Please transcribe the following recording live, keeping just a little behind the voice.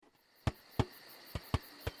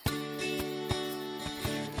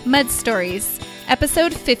Mud Stories,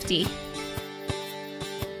 Episode 50.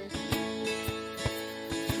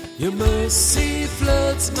 Your mercy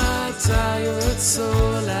floods my tired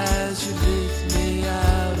soul as you lift me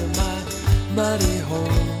out of my muddy hole.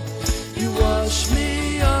 You wash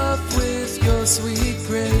me off with your sweet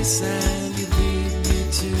grace and you lead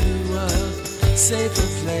me to a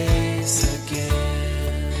safer place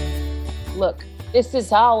again. Look, this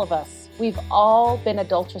is all of us. We've all been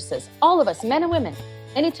adulteresses. All of us, men and women.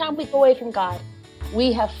 Anytime we go away from God,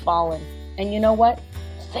 we have fallen. And you know what?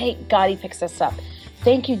 Thank God he picks us up.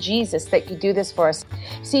 Thank you, Jesus, that you do this for us.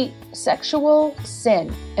 See, sexual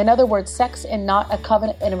sin, in other words, sex in not a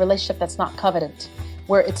covenant, in a relationship that's not covenant,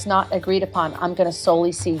 where it's not agreed upon. I'm going to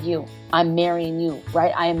solely see you. I'm marrying you,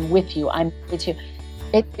 right? I am with you. I'm with you.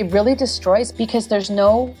 It really destroys because there's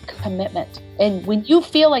no commitment. And when you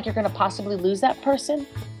feel like you're going to possibly lose that person,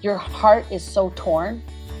 your heart is so torn.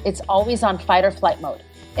 It's always on fight or flight mode.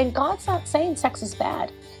 And God's not saying sex is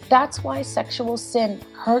bad. That's why sexual sin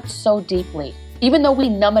hurts so deeply. Even though we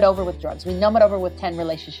numb it over with drugs, we numb it over with 10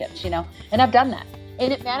 relationships, and I've done that.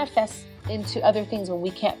 And it manifests into other things when we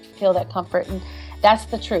can't feel that comfort. And that's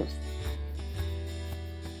the truth.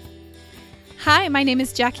 Hi, my name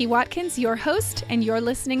is Jackie Watkins, your host, and you're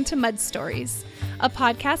listening to Mud Stories, a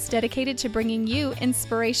podcast dedicated to bringing you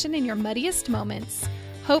inspiration in your muddiest moments,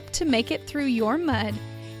 hope to make it through your mud,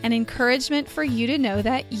 and encouragement for you to know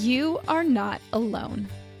that you are not alone.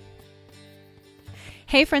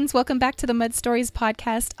 Hey friends, welcome back to the Mud Stories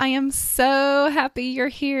podcast. I am so happy you're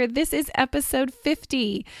here. This is episode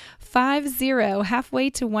 50, halfway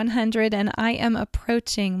to 100, and I am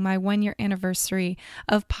approaching my 1-year anniversary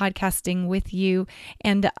of podcasting with you,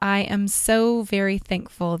 and I am so very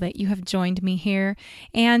thankful that you have joined me here.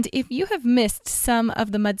 And if you have missed some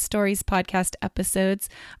of the Mud Stories podcast episodes,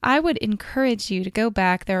 I would encourage you to go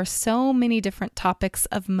back. There are so many different topics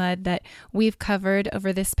of mud that we've covered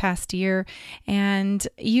over this past year, and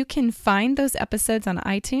you can find those episodes on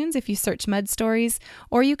iTunes if you search Mud Stories,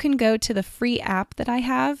 or you can go to the free app that I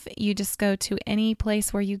have. You just go to any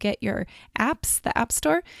place where you get your apps, the App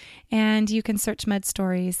Store, and you can search Mud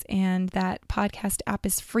Stories, and that podcast app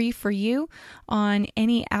is free for you on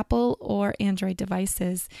any Apple or Android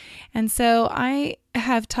devices. And so I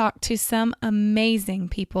have talked to some amazing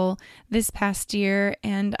people this past year,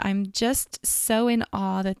 and I'm just so in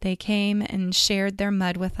awe that they came and shared their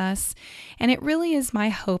mud with us. And it really is my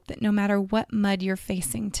hope that no matter what mud you're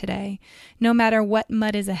facing today, no matter what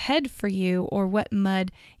mud is ahead for you or what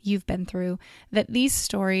mud you've been through, that these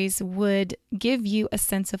stories would give you a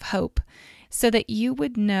sense of hope, so that you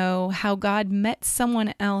would know how God met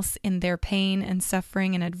someone else in their pain and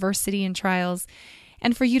suffering and adversity and trials,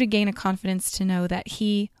 and for you to gain a confidence to know that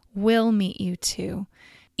He will meet you too,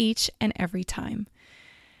 each and every time.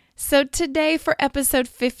 So today for episode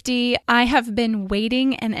 50, I have been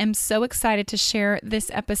waiting and am so excited to share this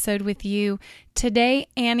episode with you. Today,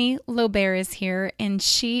 Annie Lobert is here, and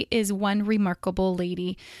she is one remarkable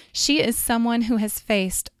lady. She is someone who has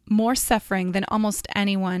faced more suffering than almost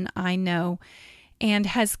anyone I know, and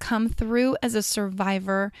has come through as a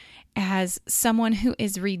survivor, as someone who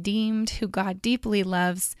is redeemed, who God deeply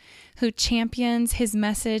loves, who champions His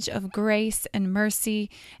message of grace and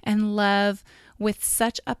mercy and love with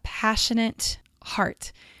such a passionate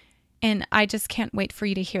heart. And I just can't wait for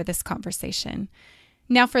you to hear this conversation.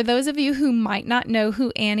 Now, for those of you who might not know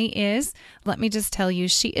who Annie is, let me just tell you,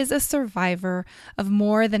 she is a survivor of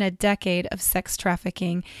more than a decade of sex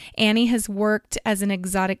trafficking. Annie has worked as an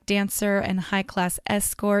exotic dancer and high-class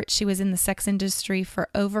escort. She was in the sex industry for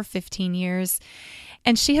over 15 years.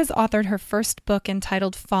 And she has authored her first book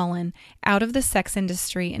entitled Fallen, Out of the Sex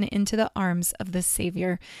Industry and Into the Arms of the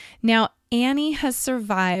Savior. Now, Annie has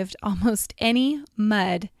survived almost any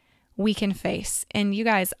mud we can face. And you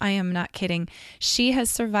guys, I am not kidding. She has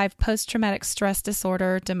survived post-traumatic stress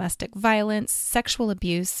disorder, domestic violence, sexual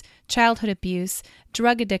abuse, childhood abuse,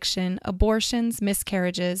 drug addiction, abortions,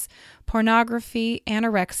 miscarriages, pornography,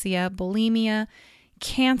 anorexia, bulimia,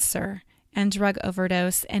 cancer, and drug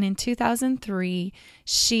overdose. And in 2003,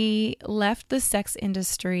 she left the sex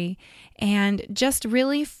industry and just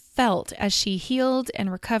really felt as she healed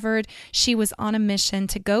and recovered, she was on a mission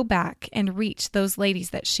to go back and reach those ladies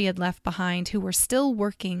that she had left behind who were still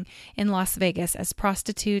working in Las Vegas as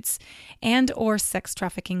prostitutes and or sex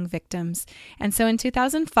trafficking victims. And so in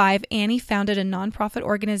 2005, Annie founded a nonprofit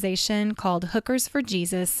organization called Hookers for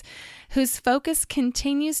Jesus, whose focus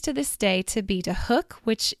continues to this day to be to hook,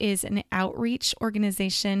 which is an outreach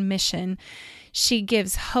organization mission. She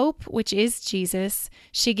gives hope, which is Jesus.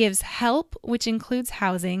 She gives help, which includes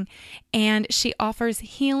housing. And she offers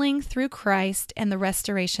healing through Christ and the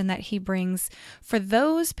restoration that he brings for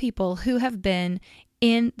those people who have been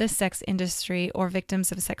in the sex industry or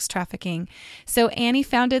victims of sex trafficking. So Annie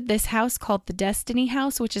founded this house called the Destiny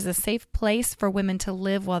House, which is a safe place for women to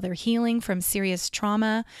live while they're healing from serious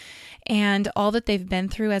trauma and all that they've been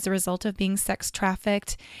through as a result of being sex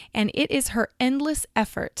trafficked. And it is her endless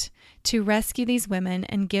effort to rescue these women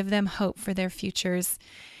and give them hope for their futures.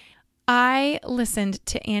 I listened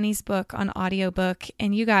to Annie's book on audiobook,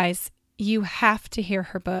 and you guys, you have to hear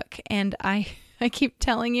her book. And I keep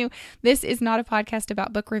telling you, this is not a podcast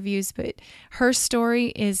about book reviews, but her story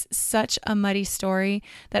is such a muddy story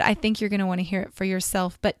that I think you're going to want to hear it for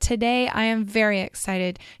yourself. But today I am very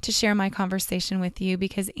excited to share my conversation with you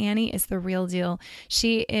because Annie is the real deal.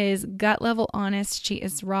 She is gut level honest. She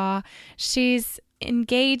is raw. She's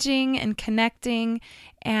engaging and connecting.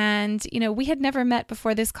 And, we had never met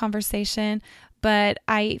before this conversation, but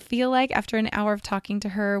I feel like after an hour of talking to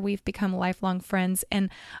her, we've become lifelong friends, and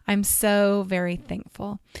I'm so very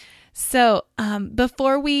thankful. So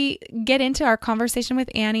before we get into our conversation with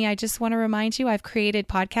Annie, I just want to remind you I've created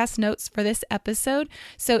podcast notes for this episode.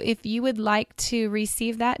 So if you would like to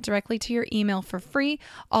receive that directly to your email for free,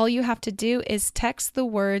 all you have to do is text the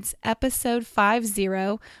words episode 50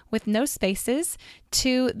 with no spaces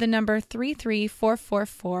to the number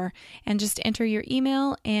 33444 and just enter your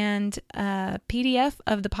email, and a PDF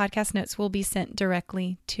of the podcast notes will be sent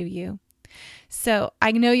directly to you. So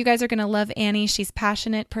I know you guys are going to love Annie. She's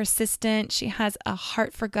passionate, persistent. She has a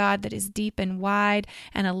heart for God that is deep and wide,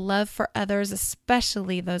 and a love for others,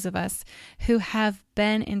 especially those of us who have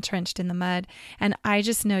been entrenched in the mud. And I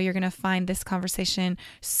just know you're going to find this conversation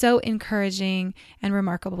so encouraging and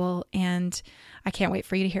remarkable, and I can't wait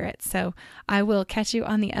for you to hear it. So I will catch you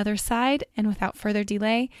on the other side. And without further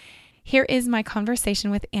delay, here is my conversation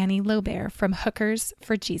with Annie Lobert from Hookers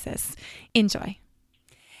for Jesus. Enjoy.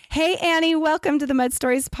 Hey, Annie, welcome to the Mud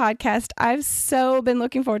Stories podcast. I've so been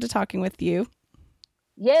looking forward to talking with you.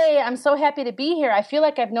 Yay, I'm so happy to be here. I feel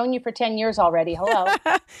like I've known you for 10 years already. Hello.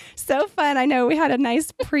 So fun. I know we had a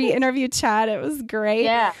nice pre-interview chat. It was great.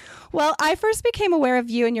 Yeah. Well, I first became aware of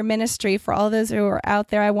you and your ministry. For all those who are out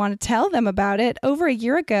there, I want to tell them about it over a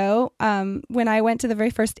year ago when I went to the very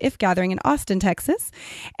first IF gathering in Austin, Texas.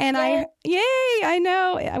 And I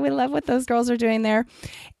know. I love what those girls are doing there.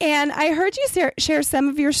 And I heard you share some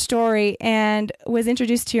of your story and was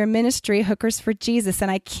introduced to your ministry, Hookers for Jesus. And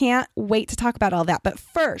I can't wait to talk about all that. But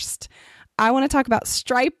first, I want to talk about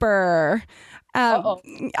Striper.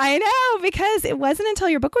 I know, because it wasn't until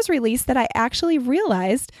your book was released that I actually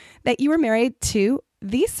realized that you were married to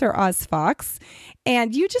the Sir Oz Fox.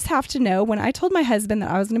 And you just have to know, when I told my husband that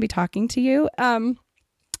I was going to be talking to you,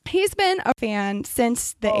 he's been a fan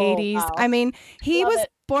since the 80s. Wow. I mean, he was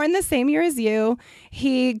born the same year as you.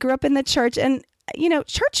 He grew up in the church, and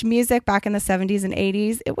church music back in the 70s and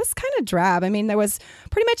 80s, it was kind of drab. I mean, there was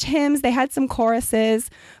pretty much hymns. They had some choruses,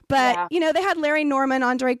 but, they had Larry Norman,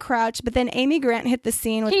 Andre Crouch, but then Amy Grant hit the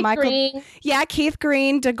scene with Michael Green. Yeah, Keith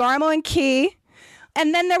Green, DeGarmo and Key.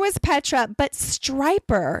 And then there was Petra, but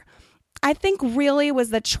Striper, I think, really was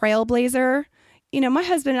the trailblazer. My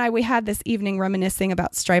husband and I, we had this evening reminiscing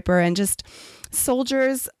about Striper and just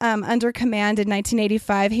Soldiers Under Command in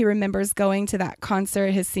 1985. He remembers going to that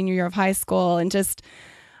concert his senior year of high school, and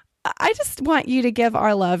I just want you to give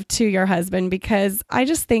our love to your husband, because I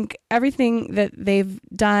just think everything that they've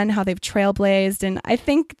done, how they've trailblazed, and I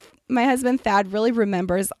think my husband Thad really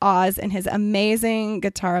remembers Oz and his amazing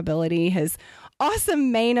guitar ability, his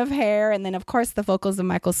awesome mane of hair, and then of course the vocals of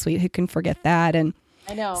Michael Sweet. Who can forget that? And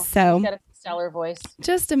I know. So he's got a stellar voice.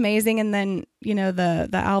 Just amazing. And then, the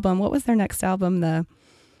album, what was their next album? To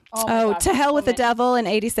Hell with the Devil in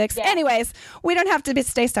 86. Yeah. Anyways, we don't have to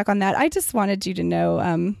stay stuck on that. I just wanted you to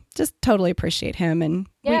know, just totally appreciate him. And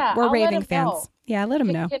we're raving fans. Know. Yeah, let him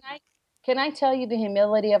know. Can I tell you the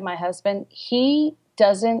humility of my husband? He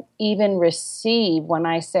doesn't even receive when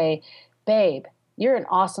I say, babe, you're an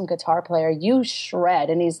awesome guitar player. You shred.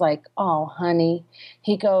 And he's like, oh, honey.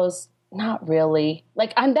 He goes, not really.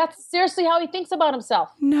 That's seriously how he thinks about himself.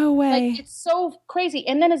 No way. It's so crazy.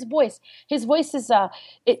 And then his voice is,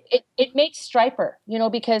 it makes Striper,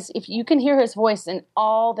 because if you can hear his voice in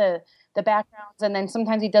all the backgrounds, and then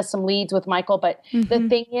sometimes he does some leads with Michael. But the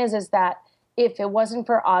thing is that if it wasn't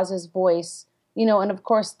for Oz's voice, and of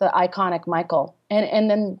course the iconic Michael, and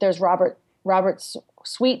then there's Robert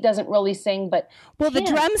Sweet doesn't really sing, but the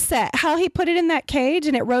drum set, how he put it in that cage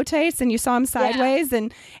and it rotates and you saw him sideways,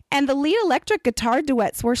 and the lead electric guitar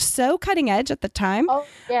duets were so cutting edge at the time. Oh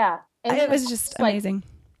yeah, and it was just amazing.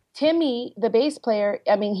 Timmy, the bass player,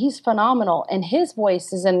 I mean, he's phenomenal, and his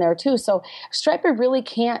voice is in there too. So Stryper really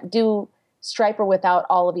can't do Stryper without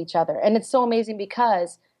all of each other. And it's so amazing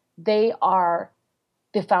because they are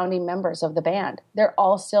the founding members of the band. They're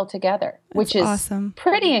all still together, which is awesome.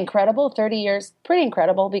 Pretty incredible. 30 years, pretty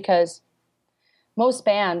incredible, because most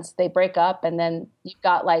bands, they break up and then you've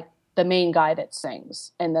got like the main guy that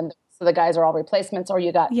sings, and then so the guys are all replacements, or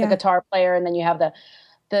you got the guitar player, and then you have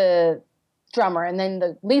the drummer, and then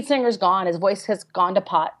the lead singer's gone, his voice has gone to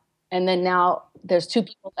pot, and then now there's two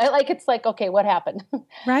people. Like, it's like, okay, what happened?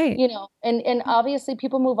 Right. You know, and obviously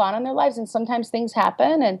people move on in their lives, and sometimes things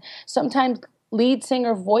happen, and sometimes lead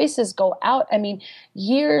singer voices go out. I mean,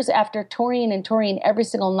 years after touring every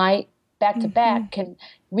single night, back to back, can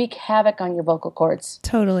wreak havoc on your vocal cords.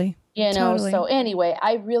 Totally. You know, so anyway,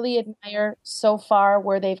 I really admire so far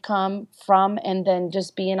where they've come from, and then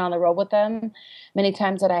just being on the road with them many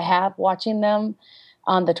times that I have, watching them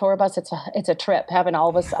on the tour bus. It's a trip, having all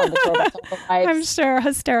of us on the tour bus. I'm sure.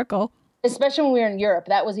 Hysterical. Especially when we were in Europe.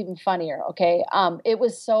 That was even funnier, okay? It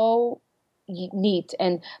was so neat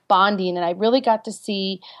and bonding, and I really got to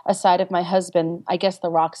see a side of my husband, I guess the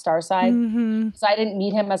rock star side. Because I didn't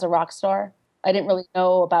meet him as a rock star. I didn't really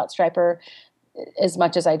know about Stryper as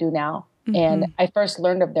much as I do now. And I first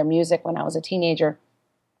learned of their music when I was a teenager,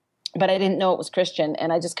 but I didn't know it was Christian,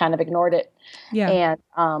 and I just kind of ignored it. Yeah.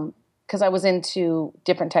 And because I was into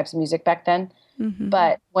different types of music back then.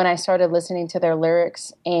 But when I started listening to their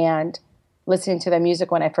lyrics and listening to their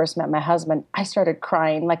music when I first met my husband, I started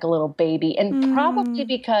crying like a little baby, and probably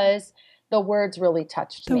because the words really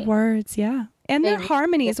touched me. The words, yeah. And their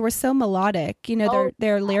harmonies were so melodic, you know,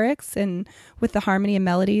 their lyrics, and with the harmony and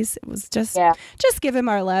melodies, it was just give him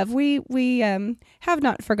our love. We have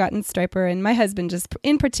not forgotten Stryper, and my husband just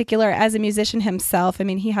in particular as a musician himself. I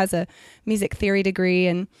mean, he has a music theory degree,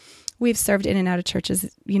 and we've served in and out of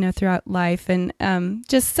churches, you know, throughout life, and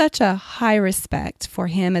just such a high respect for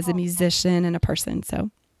him as a musician and a person. So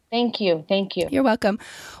Thank you. You're welcome.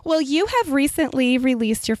 Well, you have recently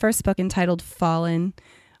released your first book entitled Fallen.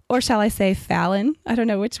 Or shall I say Fallon? I don't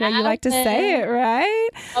know which way you like to say it, right?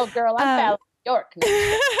 Oh, girl, I'm Fallon, York.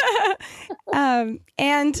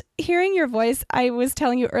 And hearing your voice, I was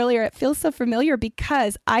telling you earlier, it feels so familiar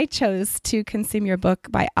because I chose to consume your book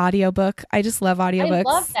by audiobook. I just love audiobooks.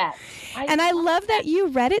 I love that. I love that you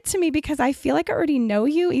read it to me, because I feel like I already know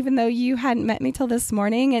you, even though you hadn't met me till this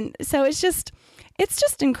morning. And so it's just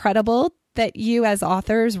incredible that you as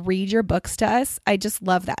authors read your books to us. I just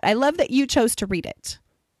love that. I love that you chose to read it.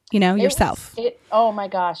 You know, yourself. Oh my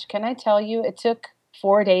gosh. Can I tell you, it took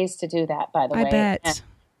 4 days to do that, by the way. I bet. And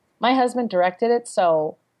my husband directed it,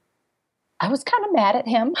 so I was kind of mad at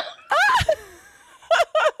him.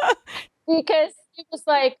 Because he was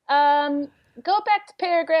like, go back to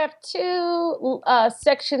paragraph 2,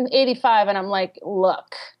 section 85. And I'm like,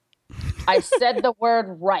 look, I said the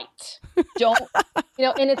word right. Don't, you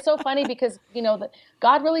know, and it's so funny because, you know,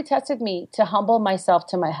 God really tested me to humble myself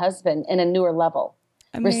to my husband in a newer level.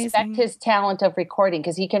 Amazing. Respect his talent of recording,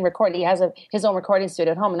 because he can record. He has his own recording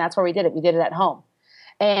studio at home, and that's where we did it. We did it at home.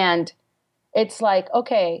 And it's like,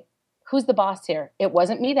 okay, who's the boss here? It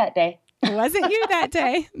wasn't me that day. It wasn't you that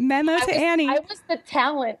day. Memo to Annie. I was the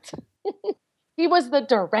talent. He was the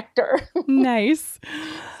director. Nice.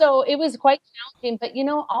 So it was quite challenging. But, you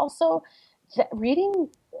know, also reading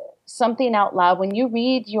something out loud, when you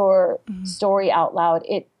read your story out loud,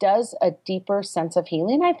 it does a deeper sense of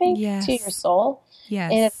healing, I think, to your soul.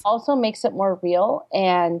 Yes. And it also makes it more real.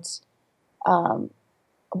 And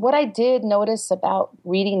what I did notice about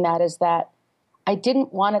reading that is that I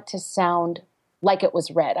didn't want it to sound like it was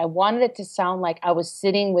read. I wanted it to sound like I was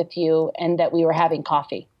sitting with you and that we were having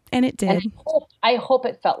coffee. And it did. And I hope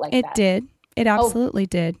it felt like that. It did. It absolutely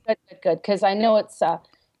did. Good. Because I know it's,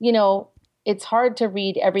 you know, it's hard to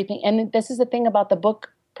read everything. And this is the thing about the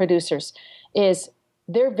book producers is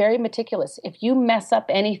they're very meticulous. If you mess up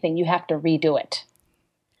anything, you have to redo it.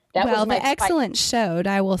 Well, the Excellence showed,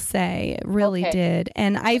 I will say, it really did.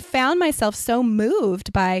 And I found myself so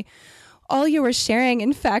moved by all you were sharing.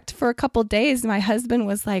 In fact, for a couple days, my husband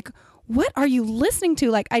was like, what are you listening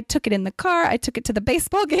to? Like, I took it in the car. I took it to the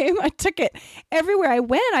baseball game. I took it everywhere I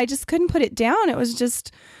went. I just couldn't put it down. It was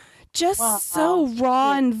just so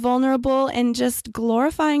raw and vulnerable and just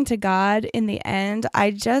glorifying to God in the end.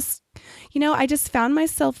 I just found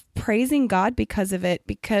myself praising God because of it,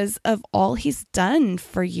 because of all he's done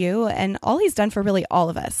for you and all he's done for really all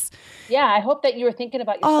of us. Yeah, I hope that you were thinking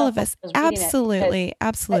about yourself. All of us. Absolutely.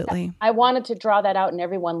 Absolutely. I wanted to draw that out in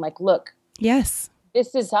everyone. Like, look. Yes.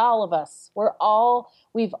 This is all of us.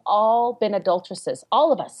 We've all been adulteresses.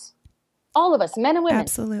 All of us, men and women.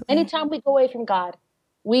 Absolutely. Anytime we go away from God,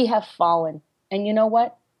 We have fallen. And you know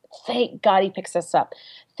what? Thank God he picks us up.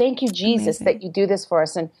 Thank you, Jesus, Amazing. that you do this for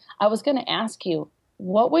us. And I was going to ask you,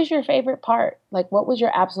 what was your favorite part? Like, what was your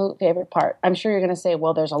absolute favorite part? I'm sure you're going to say,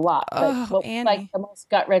 well, there's a lot. But what was like the most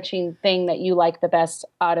gut-wrenching thing that you like the best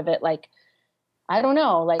out of it? Like, I don't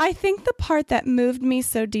know. Like, I think the part that moved me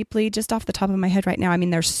so deeply, just off the top of my head right now, I mean,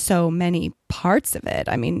 there's so many parts of it.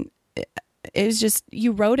 I mean, it was just,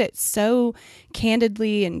 you wrote it so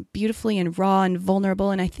candidly and beautifully and raw and vulnerable.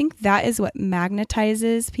 And I think that is what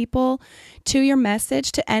magnetizes people to your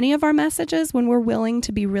message, to any of our messages. When we're willing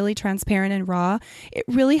to be really transparent and raw, it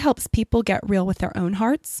really helps people get real with their own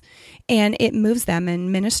hearts, and it moves them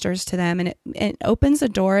and ministers to them. And it opens a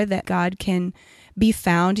door that God can be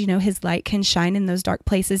found. You know, his light can shine in those dark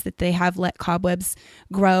places that they have let cobwebs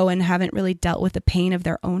grow and haven't really dealt with the pain of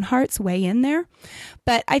their own hearts way in there.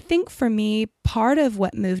 But I think for me, part of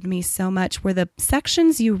what moved me so much were the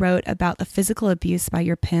sections you wrote about the physical abuse by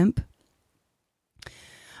your pimp.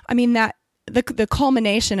 I mean, that the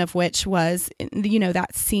culmination of which was, you know,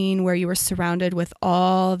 that scene where you were surrounded with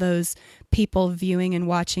all those people viewing and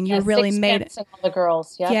watching. You really made all the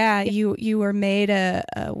girls. Yep. Yeah, you were made a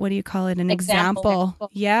what do you call it? An example.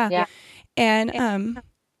 Yeah. And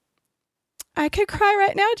I could cry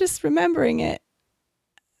right now just remembering it.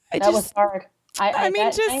 That was hard. I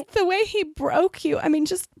mean, the way he broke you. I mean,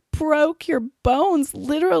 just broke your bones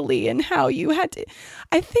literally, and how you had to.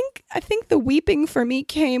 I think the weeping for me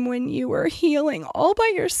came when you were healing all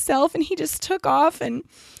by yourself, and he just took off and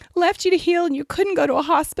left you to heal, and you couldn't go to a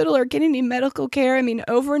hospital or get any medical care. I mean,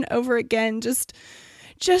 over and over again, just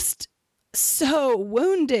so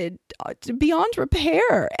wounded beyond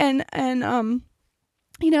repair, and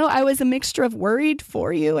you know, I was a mixture of worried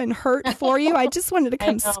for you and hurt for you. I just wanted to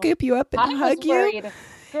come scoop you up and hug you.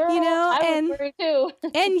 Girl, you know, I was worried too.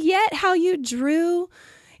 And yet how you drew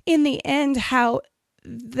in the end, how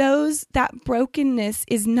that brokenness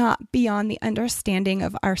is not beyond the understanding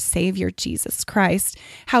of our Savior, Jesus Christ,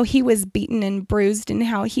 how he was beaten and bruised, and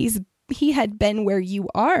how he had been where you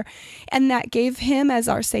are. And that gave him as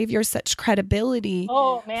our Savior such credibility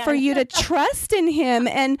for you to trust in him.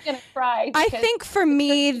 And I'm gonna cry I think for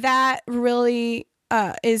me, that really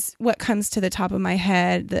is what comes to the top of my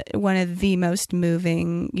head, one of the most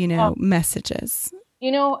moving, you know, messages.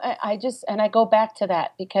 You know, I go back to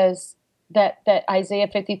that, because that Isaiah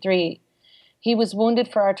 53, he was wounded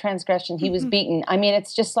for our transgression. He was beaten. I mean,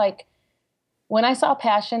 it's just like, when I saw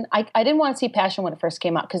Passion, I didn't want to see Passion when it first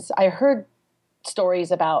came out, because I heard stories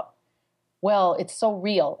about, well, it's so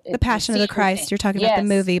real. The Passion of the Christ. You're talking about the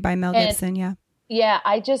movie by Mel Gibson. Yeah.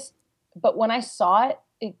 But when I saw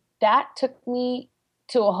it, that took me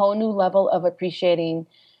to a whole new level of appreciating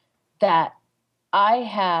that I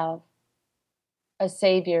have a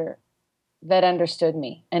Savior that understood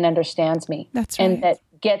me and understands me. That's right. And that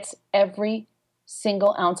gets every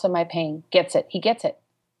single ounce of my pain. Gets it. He gets it.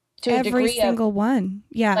 To every single one.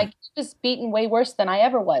 Yeah. Like, he was beaten way worse than I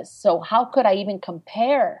ever was. So how could I even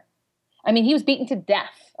compare? I mean, he was beaten to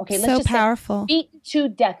death. Okay, let's just powerful. Say, beaten to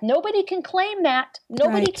death. Nobody can claim that.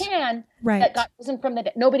 Nobody can. That God risen from the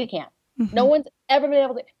dead. Nobody can. Mm-hmm. No one's ever been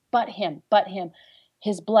able to, but him.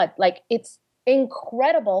 His blood. Like, it's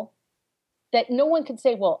incredible that no one can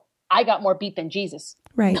say, well, I got more beat than Jesus.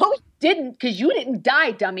 Right. No, you didn't, because you didn't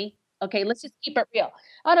die, dummy. Okay, let's just keep it real.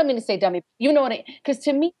 I don't mean to say dummy. You know what I mean? Because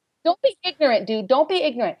to me, don't be ignorant, dude. Don't be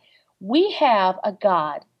ignorant. We have a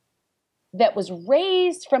God that was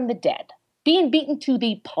raised from the dead, being beaten to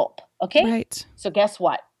the pulp. Okay? Right. So guess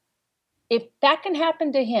what? If that can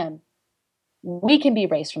happen to him, we can be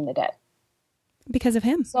raised from the dead. Because of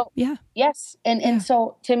him. So, yeah. Yes. And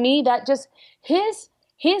so to me, that just,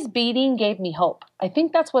 his beating gave me hope. I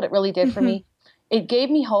think that's what it really did for me. It gave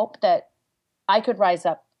me hope that I could rise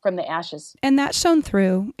up from the ashes. And that shone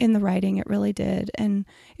through in the writing. It really did. And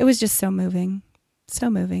it was just so moving. So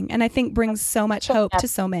moving. And I think brings so much hope to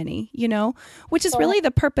so many, you know, which is really the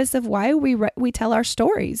purpose of why we tell our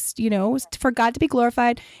stories, you know, for God to be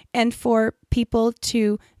glorified and for people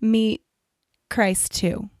to meet Christ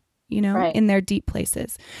too, you know, in their deep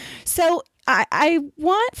places. So I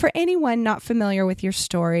want, for anyone not familiar with your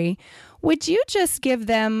story, would you just give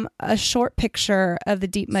them a short picture of the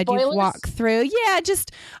deep mud you've walked through? Yeah,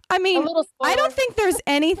 just, I mean, I don't think there's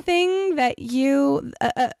anything that you,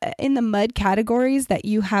 in the mud categories, that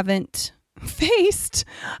you haven't faced.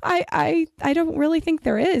 I don't really think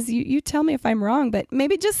there is. You tell me if I'm wrong, but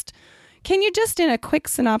maybe just, can you just in a quick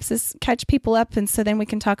synopsis catch people up, and so then we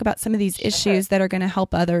can talk about some of these issues that are going to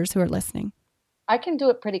help others who are listening? I can do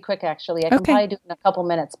it pretty quick, actually. I can probably do it in a couple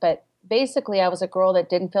minutes, but basically, I was a girl that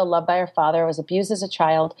didn't feel loved by her father. I was abused as a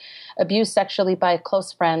child, abused sexually by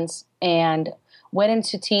close friends, and went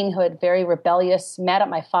into teenhood, very rebellious, mad at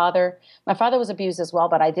my father. My father was abused as well,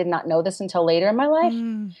 but I did not know this until later in my life.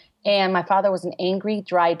 And my father was an angry,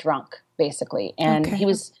 dry drunk, basically. And he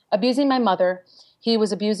was abusing my mother. He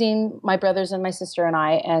was abusing my brothers and my sister and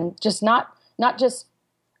I, and just not just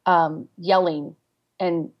yelling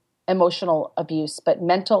and emotional abuse, but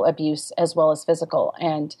mental abuse as well as physical,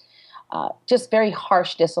 and just very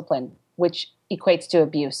harsh discipline, which equates to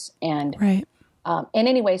abuse. And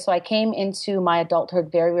anyway, so I came into my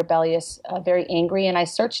adulthood very rebellious, very angry, and I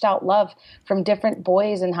searched out love from different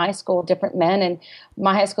boys in high school, different men, and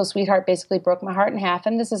my high school sweetheart basically broke my heart in half.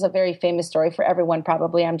 And this is a very famous story for everyone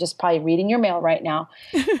probably. I'm just probably reading your mail right now.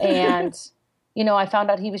 And, I found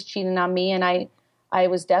out he was cheating on me, and I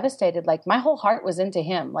was devastated. Like, my whole heart was into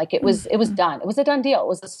him. Like, it was done. It was a done deal. It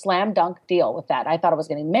was a slam dunk deal with that. I thought I was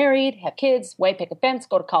getting married, have kids, pick a fence,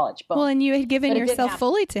 go to college. Boom. Well, and you had given yourself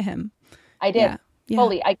fully to him. I did. Yeah.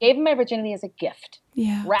 Fully. I gave him my virginity as a gift.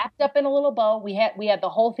 Yeah. Wrapped up in a little bow. We had the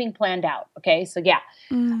whole thing planned out. Okay. So yeah.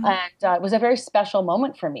 And it was a very special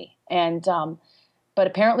moment for me. And, but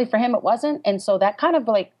apparently for him it wasn't. And so that kind of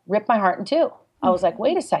like ripped my heart in two. I was like,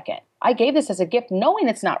 wait a second. I gave this as a gift knowing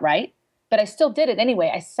it's not right, but I still did it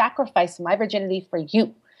anyway. I sacrificed my virginity for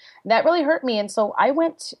you. That really hurt me. And so I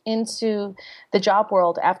went into the job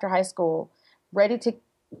world after high school, ready to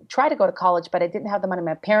try to go to college, but I didn't have the money.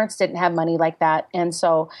 My parents didn't have money like that. And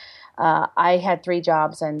so I had 3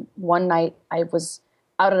 jobs. And one night I was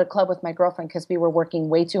out at a club with my girlfriend because we were working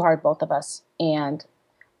way too hard, both of us. And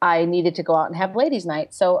I needed to go out and have ladies'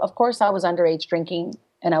 night. So, of course, I was underage drinking,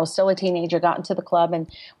 and I was still a teenager, got into the club, and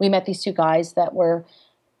we met these 2 guys that were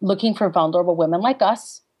looking for vulnerable women like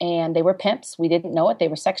us. And they were pimps. We didn't know it. They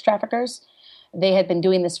were sex traffickers. They had been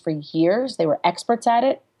doing this for years. They were experts at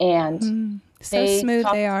it. And so smooth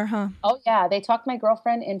they are, huh? Oh, yeah. They talked my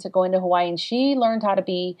girlfriend into going to Hawaii, and she learned how to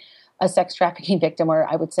be a sex trafficking victim, or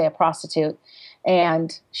I would say a prostitute.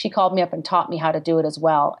 And she called me up and taught me how to do it as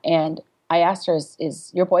well. And I asked her,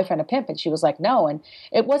 is your boyfriend a pimp? And she was like, no. And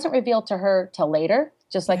it wasn't revealed to her till later,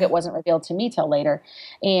 just like it wasn't revealed to me till later.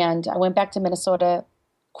 And I went back to Minnesota,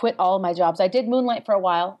 quit all of my jobs. I did moonlight for a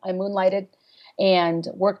while. I moonlighted and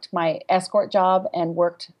worked my escort job and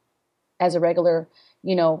worked as a regular,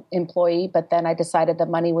 employee. But then I decided the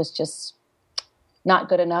money was just not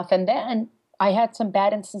good enough. And then I had some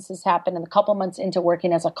bad instances happen. And a couple months into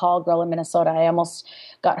working as a call girl in Minnesota, I almost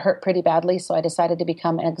got hurt pretty badly. So I decided to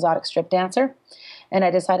become an exotic strip dancer. And I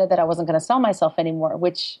decided that I wasn't going to sell myself anymore,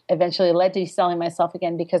 which eventually led to selling myself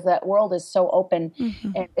again, because that world is so open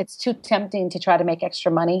and it's too tempting to try to make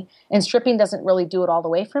extra money. And stripping doesn't really do it all the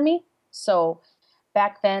way for me. So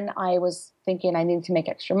back then I was thinking I needed to make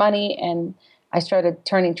extra money, and I started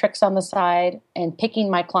turning tricks on the side and picking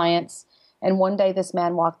my clients. And one day this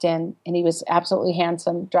man walked in, and he was absolutely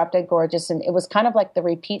handsome, drop dead gorgeous. And it was kind of like the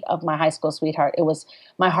repeat of my high school sweetheart. It was,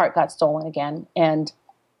 my heart got stolen again. And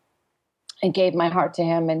gave my heart to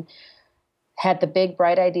him, and had the big,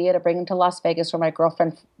 bright idea to bring him to Las Vegas, where my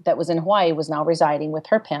girlfriend that was in Hawaii was now residing with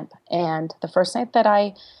her pimp. And the first night that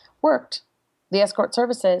I worked the escort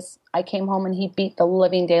services, I came home and he beat the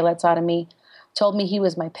living daylights out of me, told me he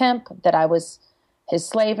was my pimp, that I was his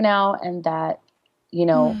slave now, and that,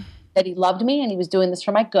 that he loved me and he was doing this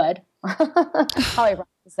for my good. How ironic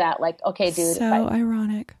is that? Like, okay, dude. So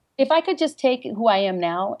ironic. If I could just take who I am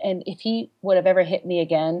now, and if he would have ever hit me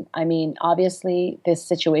again, I mean, obviously this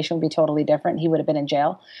situation would be totally different. He would have been in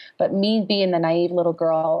jail. But me being the naive little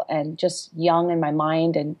girl and just young in my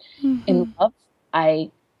mind and in love,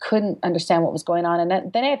 I couldn't understand what was going on.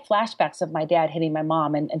 And then I had flashbacks of my dad hitting my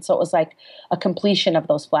mom. And so it was like a completion of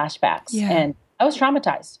those flashbacks. Yeah. And I was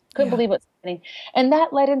traumatized. Couldn't believe what's happening. And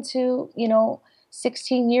that led into,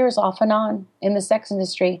 16 years off and on in the sex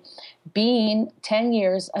industry, being 10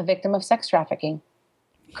 years a victim of sex trafficking.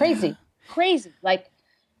 Crazy. Like,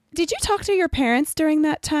 did you talk to your parents during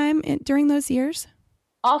that time, during those years?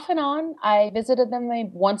 Off and on. I visited them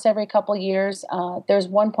once every couple of years. There's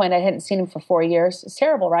one point I hadn't seen them for 4 years. It's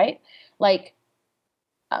terrible, right? Like,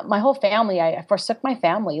 my whole family, I forsook my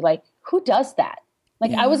family. Like, who does that?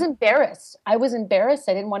 Like, I was embarrassed. I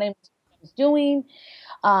didn't want anyone to know what I was doing.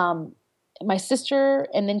 My sister,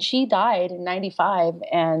 and then she died in 95.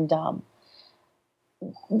 And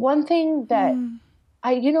one thing that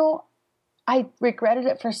I regretted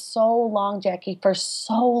it for so long, Jackie, for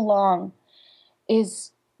so long,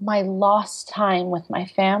 is my lost time with my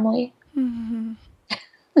family. I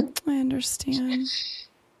understand.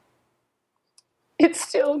 It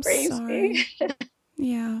still grieves me.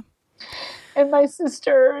 Yeah. And my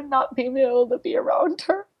sister, not being able to be around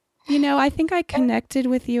her. I think I connected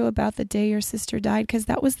with you about the day your sister died because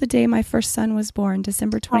that was the day my first son was born,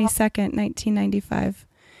 December 22nd, 1995.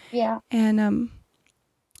 Yeah. And,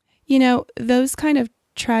 those kind of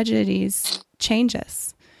tragedies change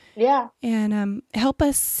us. Yeah. And help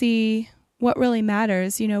us see what really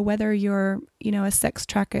matters, whether you're, a sex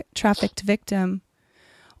trafficked victim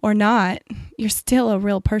or not, you're still a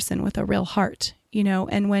real person with a real heart,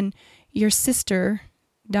 and when your sister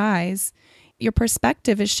dies, your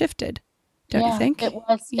perspective is shifted. Don't you think? It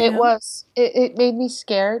was. It made me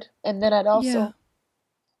scared. And then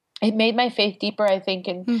it made my faith deeper, I think,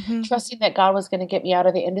 in trusting that God was going to get me out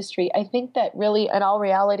of the industry. I think that really, in all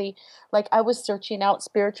reality, like I was searching out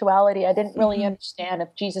spirituality. I didn't really understand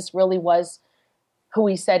if Jesus really was who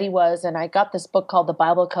he said he was. And I got this book called The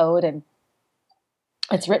Bible Code, and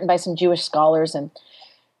it's written by some Jewish scholars and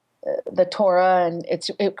the Torah. And it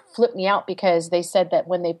flipped me out because they said that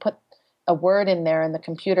when they put a word in there and the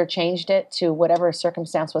computer changed it to whatever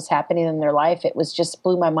circumstance was happening in their life, it was just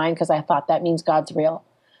blew my mind because I thought that means God's real.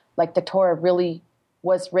 Like the Torah really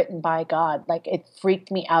was written by God. Like it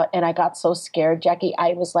freaked me out and I got so scared, Jackie.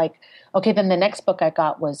 I was like, okay, then the next book I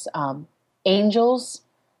got was Angels,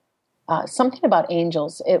 something about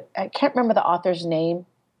angels. I can't remember the author's name,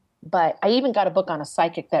 but I even got a book on a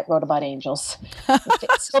psychic that wrote about angels.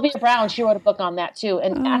 Sylvia Brown, she wrote a book on that too.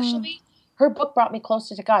 And actually, her book brought me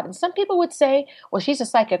closer to God. And some people would say, well, she's a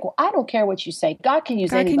psychic. Well, I don't care what you say. God can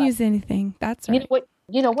use anybody. God can use anything. That's right.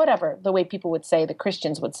 Whatever the way people would say, the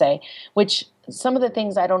Christians would say, which some of the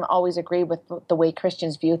things I don't always agree with the way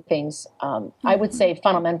Christians view things. I would say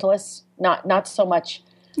fundamentalists, not so much.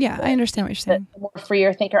 Yeah, I understand what you're saying. The more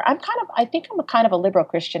freer thinker. I think I'm a kind of a liberal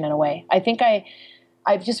Christian in a way. I think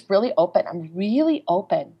I'm just really open. I'm really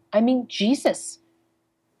open. I mean, Jesus,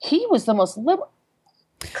 he was the most liberal.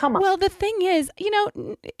 Come on. Well, the thing is,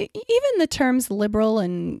 even the terms liberal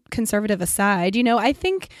and conservative aside, I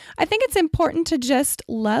think it's important to just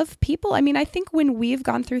love people. I mean, I think when we've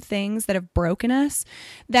gone through things that have broken us,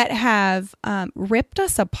 that have ripped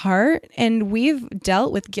us apart, and we've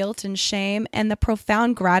dealt with guilt and shame and the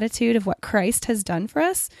profound gratitude of what Christ has done for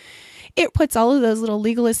us, it puts all of those little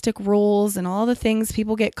legalistic rules and all the things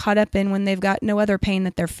people get caught up in when they've got no other pain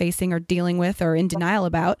that they're facing or dealing with or in denial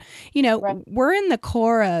about. We're in the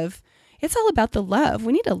core of, it's all about the love.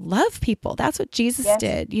 We need to love people. That's what Jesus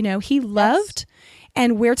did. He loved,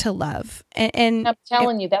 and we're to love. And I'm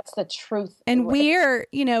telling you, that's the truth. And we are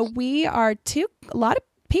a lot of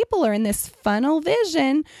people are in this funnel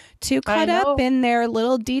vision, too caught up in their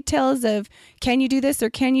little details of, can you do this or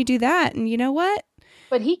can you do that? And you know what?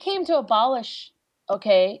 But he came to abolish,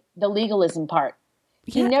 the legalism part.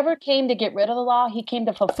 He never came to get rid of the law. He came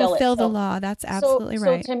to fulfill it. Fulfill the law. That's absolutely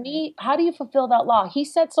right. So to me, how do you fulfill that law? He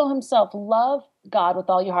said so himself, love God with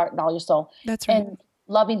all your heart and all your soul. That's right. And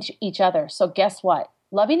loving each other. So guess what?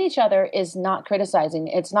 Loving each other is not criticizing.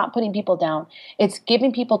 It's not putting people down. It's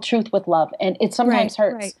giving people truth with love. And it sometimes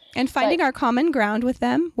hurts. Right. And finding our common ground with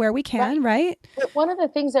them where we can, right? But one of the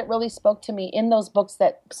things that really spoke to me in those books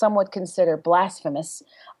that some would consider blasphemous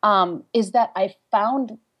is that I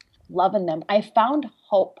found love in them. I found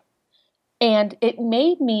hope. And it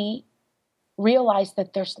made me realize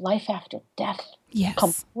that there's life after death. Yes.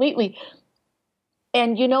 Completely.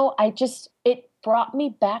 And, it brought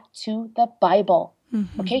me back to the Bible.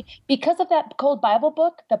 Mm-hmm. Okay. Because of that cold Bible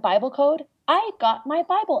book, the Bible Code, I got my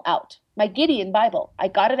Bible out, my Gideon Bible. I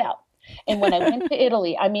got it out. And when I went to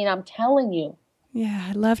Italy, I'm telling you. Yeah.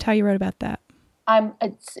 I loved how you wrote about that.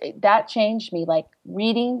 That changed me, like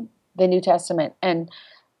reading the New Testament. And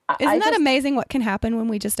isn't that amazing what can happen when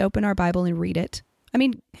we just open our Bible and read it? I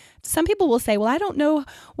mean, some people will say, well, I don't know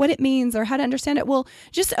what it means or how to understand it. Well,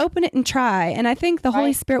 just open it and try. And I think the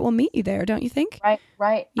Holy Spirit will meet you there. Don't you think?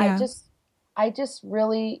 Right. Yeah. I just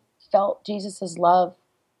really felt Jesus's love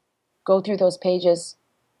go through those pages.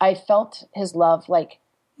 I felt his love, like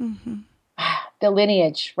the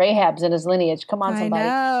lineage, Rahab's in his lineage. Come on, somebody. I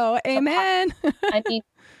know. Amen. I mean,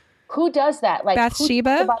 who does that? Like Bathsheba?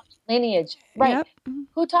 Who talks about lineage? Right. Yep.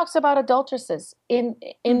 Who talks about adulteresses in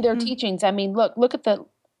their teachings? I mean, look at the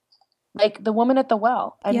woman at the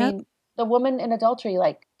well. I mean, the woman in adultery,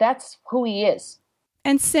 like that's who he is.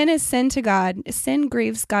 And sin is sin to God. Sin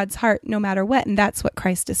grieves God's heart no matter what. And that's what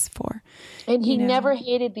Christ is for. And he never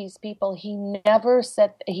hated these people. He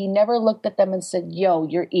never looked at them and said, yo,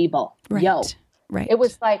 you're evil. Right. Yo. Right. It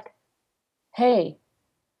was like, hey,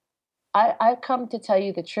 I come to tell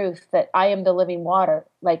you the truth that I am the living water.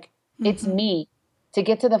 Like it's me. To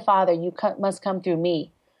get to the Father, you must come through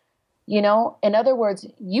me. In other words,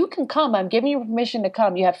 you can come. I'm giving you permission to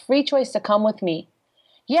come. You have free choice to come with me.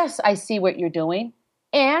 Yes, I see what you're doing.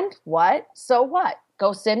 And what? So what?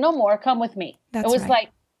 go sin no more. Come with me. That's it was right. like,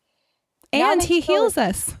 And he heals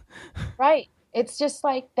us. Right. It's just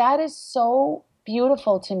like, that is so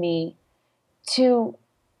beautiful to me, to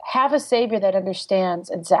have a Savior that understands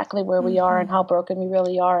exactly where we are and how broken we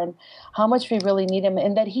really are and how much we really need him.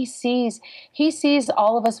 And that he sees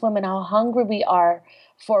all of us women, how hungry we are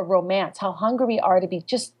for romance, how hungry we are to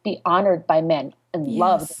be honored by men and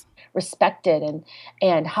loved, respected,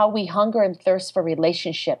 and how we hunger and thirst for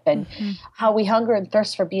relationship, and how we hunger and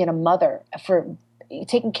thirst for being a mother, for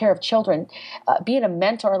taking care of children, being a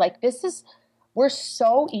mentor. Like, we're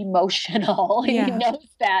so emotional, and he knows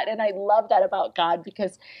that. And I love that about God,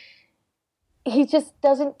 because he just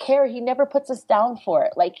doesn't care. He never puts us down for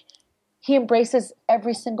it. Like, he embraces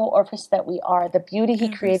every single orifice that we are, the beauty he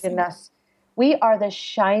created in us. We are the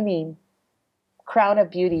shining crown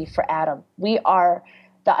of beauty for Adam. We are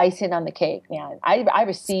the icing on the cake, man. I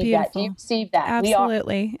receive that. Do you receive that?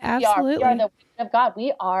 Absolutely. Absolutely. We are the women of God.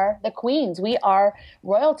 We are the queens. We are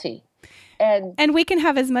royalty. And we can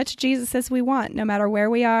have as much Jesus as we want, no matter where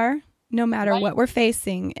we are, no matter what we're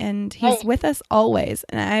facing. And he's with us always.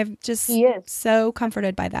 And I've just so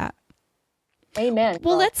comforted by that. Amen.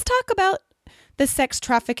 Well, let's talk about the sex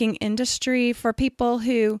trafficking industry for people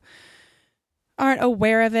who aren't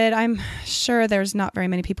aware of it. I'm sure there's not very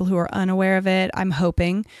many people who are unaware of it. I'm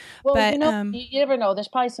hoping. Well, but, you never know. There's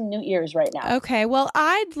probably some new ears right now. Okay. Well,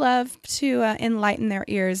 I'd love to enlighten their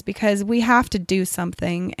ears, because we have to do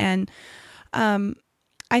something. And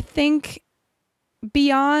I think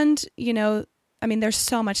beyond, there's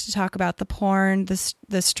so much to talk about: the porn,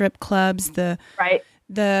 the strip clubs,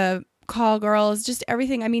 the call girls, just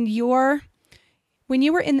everything. I mean, when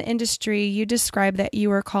you were in the industry, you described that you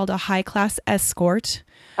were called a high-class escort.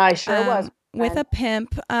 I sure was. With a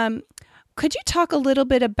pimp. Could you talk a little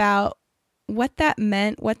bit about what that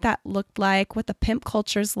meant, what that looked like, what the pimp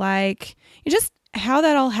culture's like, just how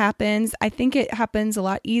that all happens? I think it happens a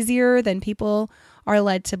lot easier than people are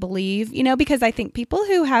led to believe, because I think people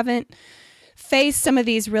who haven't faced some of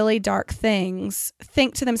these really dark things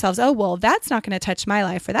think to themselves, oh, well, that's not going to touch my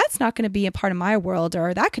life, or that's not going to be a part of my world,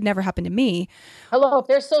 or that could never happen to me. Hello, if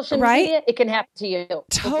there's social media, it can happen to you.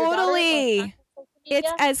 Totally.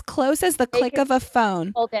 It's as close as the click of a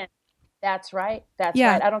phone. That's right. That's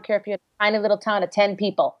right. I don't care if you're in a tiny little town of 10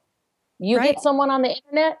 people. You get someone on the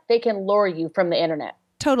internet, they can lure you from the internet.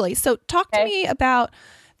 Totally. So talk to me about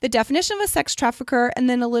the definition of a sex trafficker, and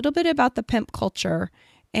then a little bit about the pimp culture.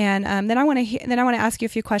 And then I want to ask you a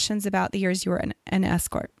few questions about the years you were an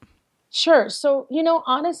escort. Sure. So,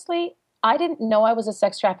 honestly, I didn't know I was a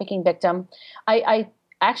sex trafficking victim. I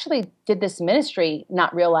actually did this ministry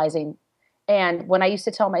not realizing. And when I used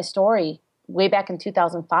to tell my story way back in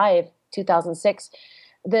 2005, 2006,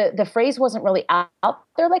 the phrase wasn't really out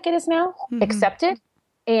there like it is now, accepted.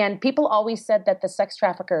 And people always said that the sex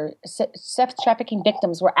trafficking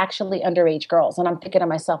victims were actually underage girls. And I'm thinking to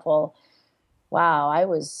myself, well, wow, I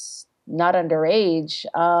was not underage.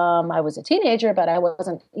 I was a teenager, but I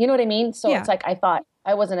wasn't, you know what I mean? So it's like, I thought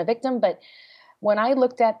I wasn't a victim. But when I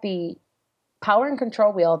looked at the power and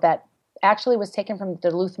control wheel that actually was taken from the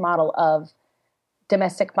Duluth model of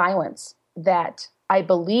domestic violence, that I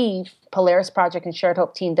believe Polaris Project and Shared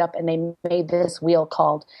Hope teamed up and they made this wheel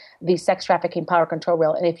called the Sex Trafficking Power Control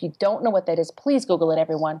Wheel. And if you don't know what that is, please Google it,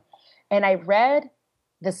 everyone. And I read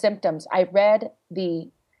the symptoms. I read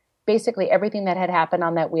basically everything that had happened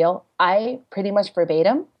on that wheel. I pretty much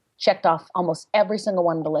verbatim checked off almost every single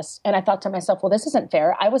one on the list. And I thought to myself, well, this isn't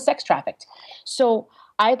fair. I was sex trafficked. So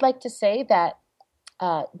I'd like to say that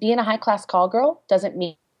being a high-class call girl doesn't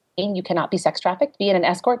mean you cannot be sex trafficked. Being an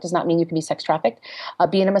escort does not mean you can be sex trafficked.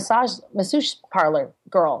 Being a massage parlor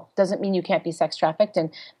girl doesn't mean you can't be sex trafficked.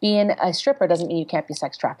 And being a stripper doesn't mean you can't be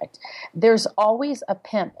sex trafficked. There's always a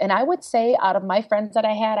pimp. And I would say out of my friends that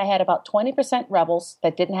I had about 20% rebels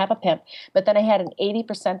that didn't have a pimp. But then I had an 80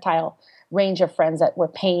 percentile range of friends that were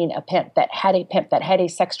paying a pimp, that had a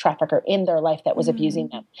sex trafficker in their life that was abusing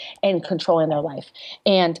them and controlling their life.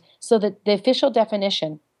 And so the official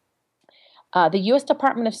definition, the U.S.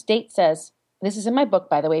 Department of State says, this is in my book,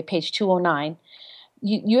 by the way, page 209,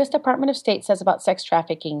 U.S. Department of State says about sex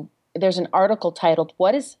trafficking, there's an article titled,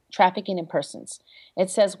 What is Trafficking in Persons? It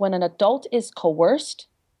says, when an adult is coerced,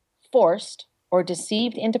 forced, or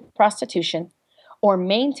deceived into prostitution, or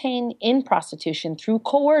maintained in prostitution through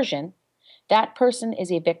coercion, that person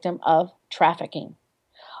is a victim of trafficking.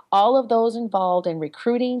 All of those involved in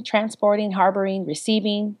recruiting, transporting, harboring,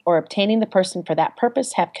 receiving, or obtaining the person for that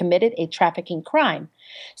purpose have committed a trafficking crime.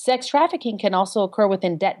 Sex trafficking can also occur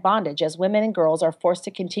within debt bondage, as women and girls are forced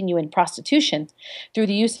to continue in prostitution through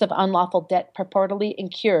the use of unlawful debt purportedly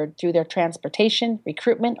incurred through their transportation,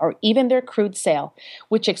 recruitment, or even their crude sale,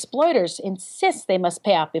 which exploiters insist they must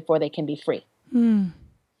pay off before they can be free.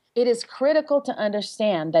 It is critical to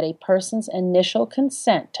understand that a person's initial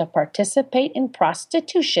consent to participate in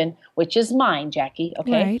prostitution, which is mine, Jackie,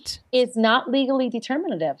 okay, Right. is not legally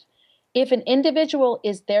determinative. If an individual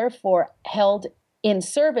is therefore held in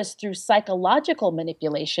service through psychological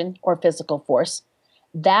manipulation or physical force,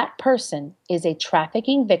 that person is a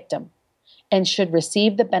trafficking victim and should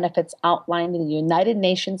receive the benefits outlined in the United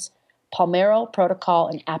Nations Palmero Protocol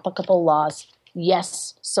and applicable laws.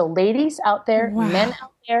 Yes. So ladies out there, Wow. men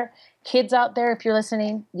out there, kids out there, if you're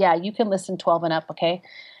listening, yeah, you can listen 12 and up, okay?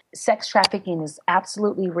 Sex trafficking is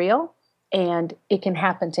absolutely real, and it can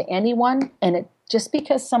happen to anyone. And just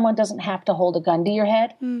because someone doesn't have to hold a gun to your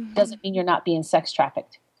head doesn't mean you're not being sex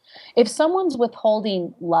trafficked. If someone's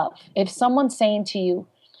withholding love, if someone's saying to you,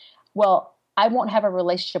 well, I won't have a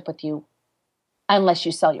relationship with you unless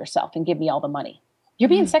you sell yourself and give me all the money, you're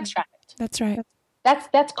being sex trafficked. That's right.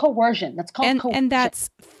 That's coercion. That's called coercion. And that's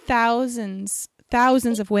thousands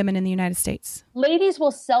of women in the United States. Ladies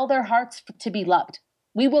will sell their hearts to be loved.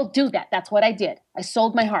 We will do that. That's what I did. I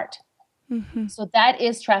sold my heart. So that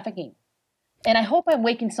is trafficking. And I hope I'm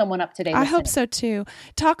waking someone up today. I hope so too.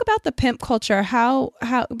 Talk about the pimp culture. How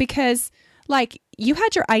because like you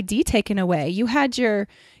had your ID taken away. You had your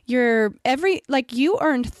you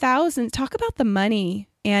earned thousands. Talk about the money,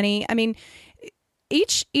 Annie. I mean,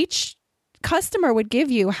 each customer would give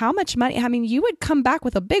you how much money? I mean, you would come back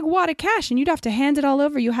with a big wad of cash and you'd have to hand it all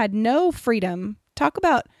over. You had no freedom. Talk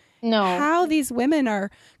about how these women are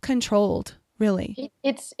controlled, really.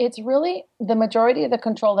 It's really the majority of the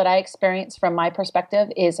control that I experience from my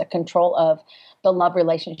perspective is a control of the love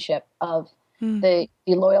relationship, of the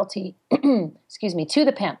loyalty, excuse me, to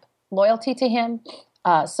the pimp, loyalty to him,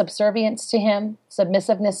 subservience to him,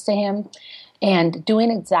 submissiveness to him, and doing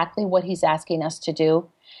exactly what he's asking us to do.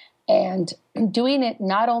 And doing it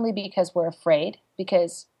not only because we're afraid,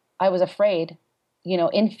 because I was afraid,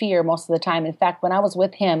 in fear most of the time. In fact, when I was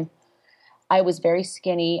with him, I was very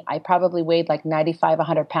skinny. I probably weighed like 95,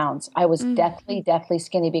 100 pounds. I was deathly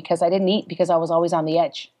skinny because I didn't eat because I was always on the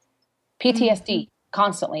edge. PTSD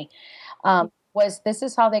constantly. This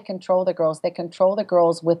is how they control the girls. They control the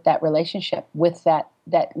girls with that relationship, with that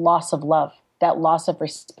loss of love, that loss of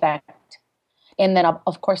respect. And then,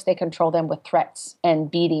 of course, they control them with threats and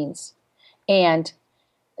beatings. And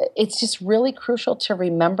it's just really crucial to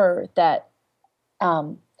remember that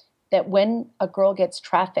that when a girl gets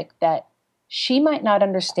trafficked, that she might not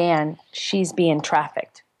understand she's being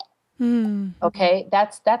trafficked. Okay?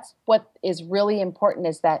 That's what is really important,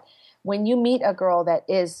 is that when you meet a girl that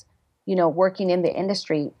is, working in the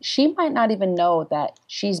industry, she might not even know that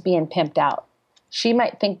she's being pimped out. She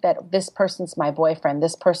might think that this person's my boyfriend.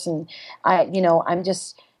 This person, I'm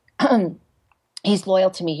just, he's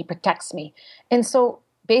loyal to me. He protects me. And so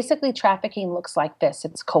basically trafficking looks like this.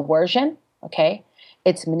 It's coercion, okay?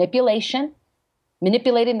 It's manipulating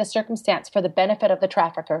the circumstance for the benefit of the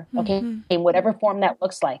trafficker, okay? In whatever form that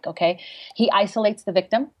looks like, okay? He isolates the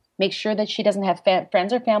victim, makes sure that she doesn't have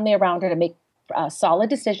friends or family around her to make solid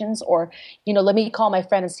decisions, or, let me call my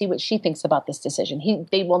friend and see what she thinks about this decision.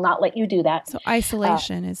 They will not let you do that. So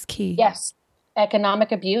isolation is key. Yes.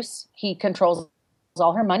 Economic abuse. He controls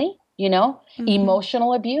all her money,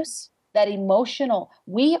 emotional abuse,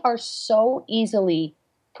 we are so easily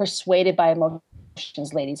persuaded by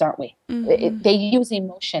emotions, ladies, aren't we? They use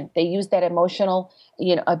emotion. They use that emotional,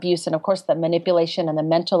 abuse, and of course the manipulation and the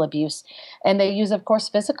mental abuse. And they use, of course,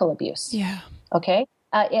 physical abuse. Yeah. Okay.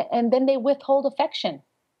 And then they withhold affection.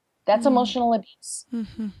 That's emotional abuse.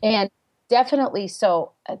 And definitely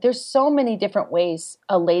so. There's so many different ways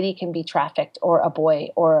a lady can be trafficked, or a boy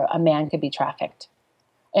or a man can be trafficked.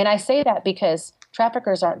 And I say that because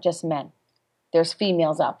traffickers aren't just men. There's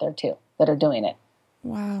females out there too that are doing it.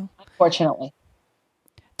 Wow. Unfortunately.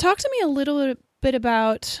 Talk to me a little bit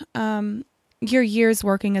about your years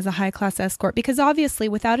working as a high-class escort, because obviously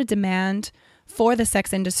without a demand for the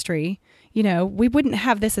sex industry, we wouldn't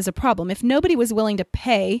have this as a problem. If nobody was willing to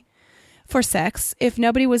pay for sex, if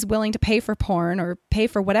nobody was willing to pay for porn or pay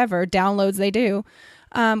for whatever downloads they do,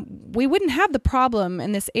 we wouldn't have the problem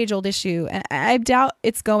and this age-old issue. And I doubt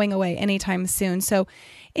it's going away anytime soon. So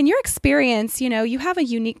in your experience, you have a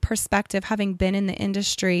unique perspective having been in the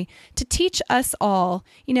industry to teach us all.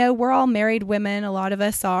 We're all married women. A lot of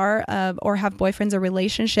us are, or have boyfriends or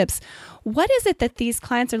relationships. What is it that these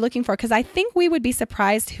clients are looking for? Because I think we would be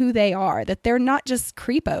surprised who they are, that they're not just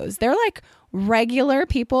creepos. They're like regular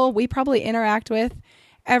people we probably interact with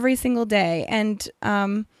every single day. And,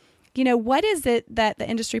 what is it that the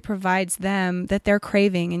industry provides them that they're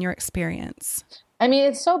craving in your experience? I mean,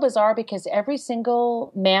 it's so bizarre because every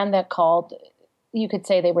single man that called, you could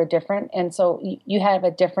say they were different. And so you have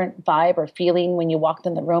a different vibe or feeling when you walked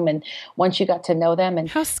in the room and once you got to know them. And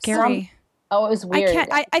how scary. It was weird.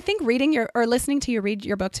 I think reading or listening to you read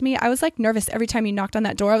your book to me, I was like nervous every time you knocked on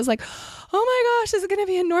that door. I was like, oh my gosh, is it going to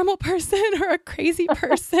be a normal person or a crazy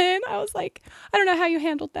person? I was like, I don't know how you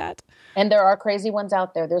handled that. And there are crazy ones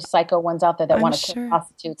out there. There's psycho ones out there that want to kill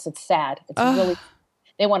prostitutes. It's sad. It's really,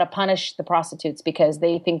 they want to punish the prostitutes because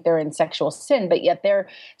they think they're in sexual sin, but yet they're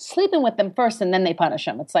sleeping with them first and then they punish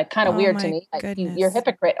them. It's like kind of weird to me. Like you're a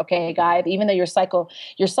hypocrite, okay, guy. Even though you're psycho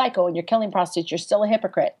and you're killing prostitutes, you're still a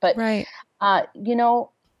hypocrite. But right. In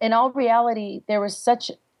all reality, there was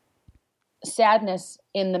such sadness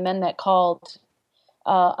in the men that called.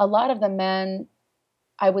 A lot of the men,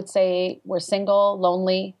 I would say, were single,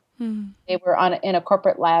 lonely. Mm-hmm. They were in a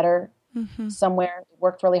corporate ladder somewhere,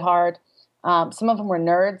 worked really hard. Some of them were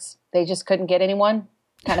nerds. They just couldn't get anyone.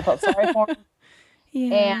 Kind of felt sorry for them.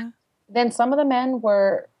 Yeah. And then some of the men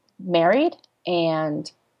were married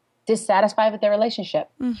and dissatisfied with their relationship.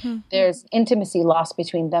 Mm-hmm. There's intimacy lost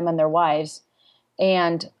between them and their wives.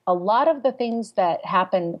 And a lot of the things that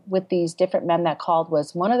happened with these different men that called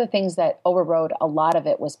was one of the things that overrode a lot of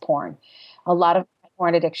it was porn. A lot of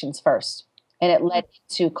porn addictions first. And it led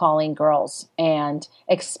to calling girls and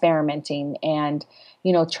experimenting and,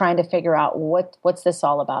 trying to figure out what's this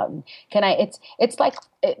all about. And it's like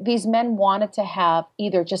these men wanted to have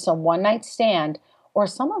either just a one night stand or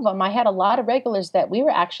some of them, I had a lot of regulars that we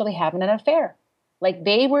were actually having an affair. Like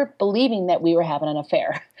they were believing that we were having an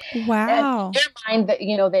affair. Wow. In their mind that,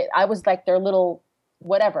 that I was like their little,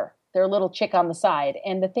 whatever, their little chick on the side.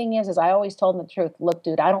 And the thing is I always told them the truth. Look,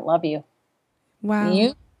 dude, I don't love you. Wow.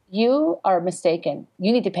 You are mistaken.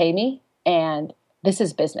 You need to pay me. And this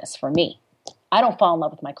is business for me. I don't fall in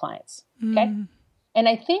love with my clients. Okay. And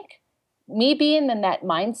I think me being in that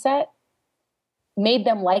mindset made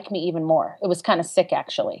them like me even more. It was kind of sick,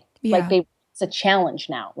 actually. Yeah. Like it's a challenge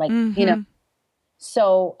now. Like,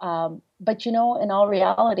 So, but in all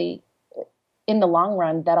reality, in the long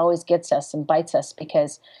run, that always gets us and bites us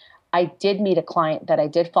because I did meet a client that I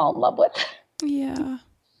did fall in love with. Yeah.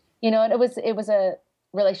 And it was a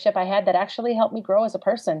relationship I had that actually helped me grow as a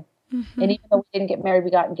person. Mm-hmm. And even though we didn't get married,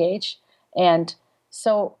 we got engaged. And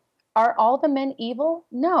so are all the men evil?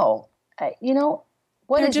 No.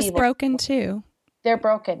 What they're is just evil? Broken too. They're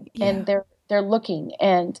broken and they're looking,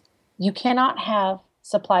 and you cannot have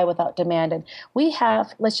supply without demand. And we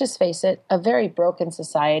have, let's just face it, a very broken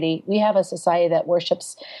society. We have a society that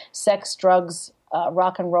worships sex, drugs,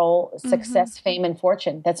 rock and roll, success, fame, and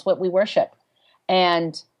fortune. That's what we worship.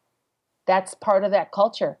 And that's part of that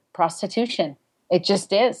culture, prostitution. It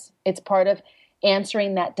just is. It's part of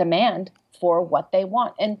answering that demand for what they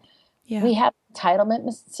want. And we have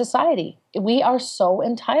entitlement society. We are so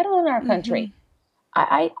entitled in our country.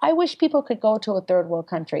 I wish people could go to a third world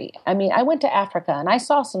country. I mean, I went to Africa and I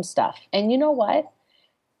saw some stuff. And you know what?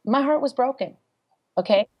 My heart was broken.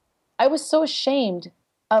 Okay. I was so ashamed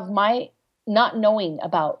of my not knowing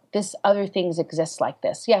about this other things exist like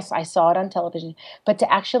this. Yes, I saw it on television, but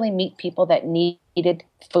to actually meet people that needed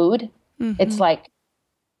food, it's like,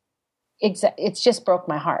 it's just broke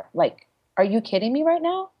my heart. Like, are you kidding me right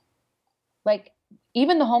now? Like,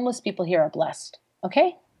 even the homeless people here are blessed.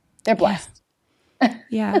 Okay. They're blessed.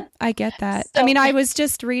 Yeah, I get that. So, I mean, I was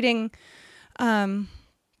just reading, Ann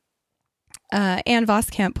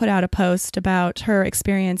Voskamp put out a post about her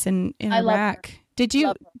experience in Iraq. Did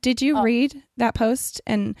you read that post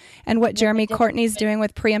and what Jeremy Courtney's doing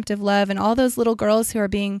with Preemptive Love and all those little girls who are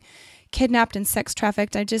being kidnapped and sex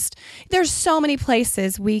trafficked? There's so many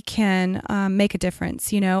places we can make a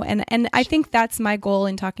difference, and I think that's my goal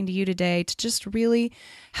in talking to you today, to just really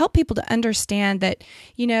help people to understand that,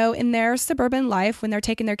 in their suburban life, when they're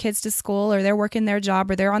taking their kids to school or they're working their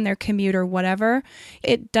job or they're on their commute or whatever,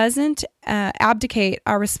 it doesn't abdicate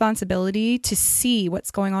our responsibility to see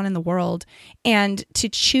what's going on in the world and to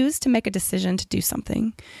choose to make a decision to do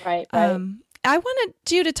something. Right. I wanted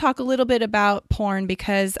you to talk a little bit about porn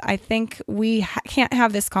because I think we can't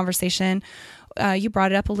have this conversation you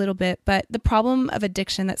brought it up a little bit, but the problem of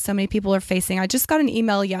addiction that so many people are facing. I just got an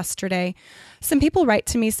email yesterday. Some people write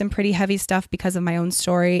to me some pretty heavy stuff because of my own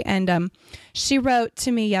story. And she wrote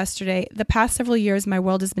to me yesterday, the past several years, my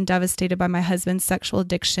world has been devastated by my husband's sexual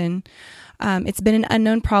addiction. It's been an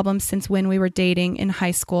unknown problem since when we were dating in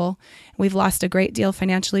high school. We've lost a great deal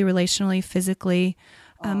financially, relationally, physically.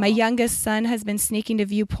 My youngest son has been sneaking to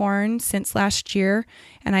view porn since last year,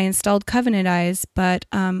 and I installed Covenant Eyes. But,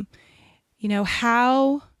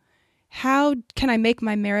 how can I make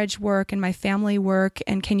my marriage work and my family work?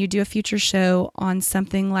 And can you do a future show on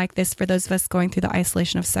something like this for those of us going through the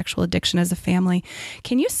isolation of sexual addiction as a family?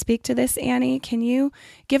 Can you speak to this, Annie? Can you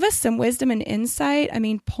give us some wisdom and insight? I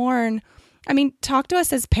mean, porn, talk to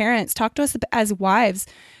us as parents, talk to us as wives,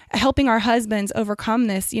 helping our husbands overcome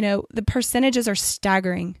this. The percentages are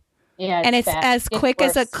staggering. Yeah. And it's as quick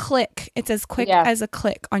as a click. It's as quick as a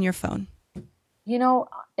click on your phone.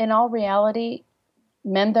 In all reality,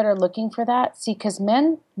 men that are looking for that, because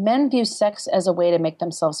men view sex as a way to make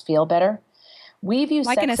themselves feel better. We view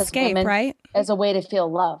like sex an escape, as women right? as a way to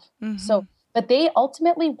feel love. Mm-hmm. So, but they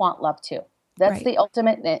ultimately want love too. That's right. The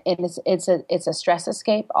ultimate, and it's a stress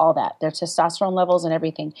escape, all that. Their testosterone levels and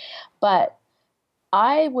everything. But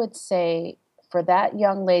I would say for that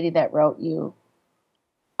young lady that wrote you,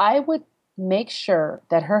 I would make sure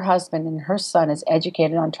that her husband and her son is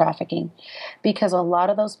educated on trafficking, because a lot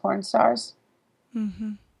of those porn stars,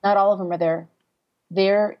 mm-hmm. not all of them are there.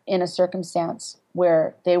 They're in a circumstance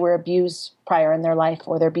where they were abused prior in their life,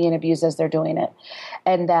 or they're being abused as they're doing it.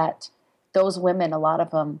 And that those women, a lot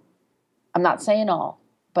of them, I'm not saying all,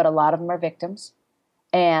 but a lot of them are victims.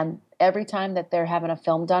 And every time that they're having a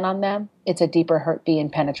film done on them, it's a deeper hurt being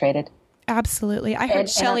penetrated. Absolutely. I heard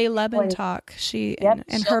Shelley Lubben talk. She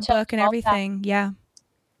in her book and everything. Yeah.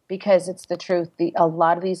 Because it's the truth. A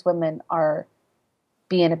lot of these women are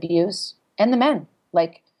being abused, and the men.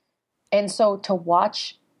 And so to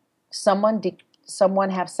watch someone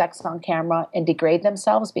have sex on camera and degrade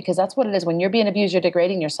themselves, because that's what it is. When you're being abused, you're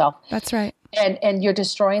degrading yourself. That's right. And you're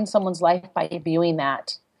destroying someone's life by viewing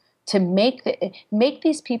that. To make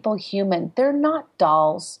these people human. They're not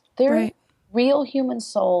dolls. They're real human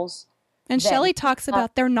souls. And Shelley talks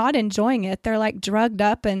about they're not enjoying it. They're like drugged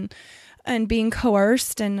up and being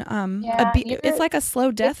coerced, and it's like a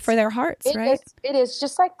slow death for their hearts, right? It is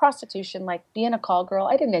just like prostitution, like being a call girl.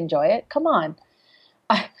 I didn't enjoy it. Come on.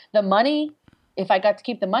 The money, if I got to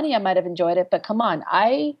keep the money, I might have enjoyed it. But come on,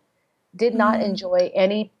 I did not enjoy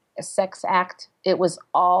any sex act. It was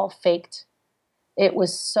all faked. It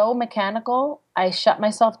was so mechanical. I shut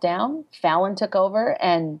myself down. Fallon took over,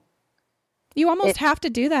 and you almost have to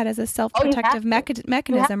do that as a self-protective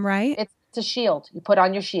mechanism, right? It's a shield. You put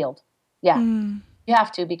on your shield. Yeah. You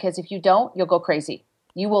have to, because if you don't, you'll go crazy.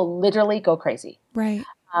 You will literally go crazy. Right.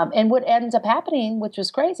 And what ends up happening, which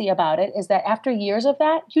was crazy about it, is that after years of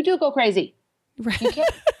that, you do go crazy. Right. You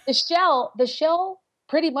can't, the shell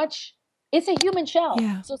pretty much, it's a human shell.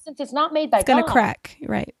 Yeah. So since it's not made by God, it's going to crack.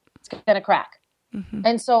 Right. It's going to crack. Mm-hmm.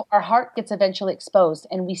 And so our heart gets eventually exposed,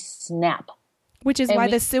 and we snap. Which is why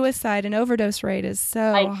the suicide and overdose rate is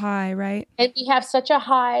so high, right? And we have such a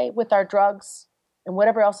high with our drugs and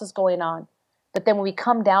whatever else is going on. But then when we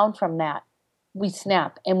come down from that, we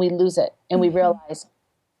snap and we lose it. And we realize,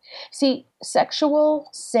 see, sexual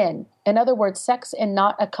sin, in other words, sex and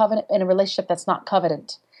not a covenant, in a relationship that's not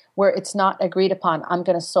covenant, where it's not agreed upon, I'm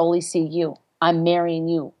going to solely see you. I'm marrying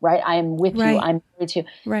you, right? I am with you. I'm married to you.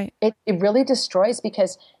 Right. It really destroys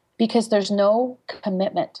because there's no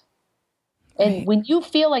commitment. And when you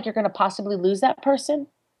feel like you're going to possibly lose that person,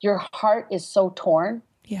 your heart is so torn.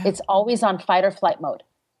 Yeah. It's always on fight or flight mode.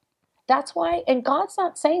 That's why, and God's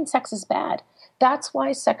not saying sex is bad. That's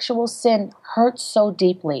why sexual sin hurts so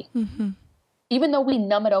deeply. Mm-hmm. Even though we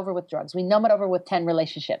numb it over with drugs, we numb it over with 10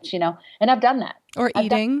 relationships, and I've done that. Or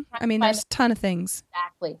eating. There's a ton of things.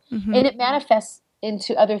 Exactly. Mm-hmm. And it manifests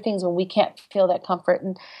into other things when we can't feel that comfort.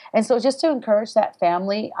 And so just to encourage that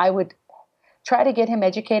family, I would try to get him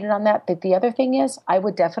educated on that. But the other thing is, I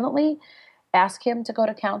would definitely ask him to go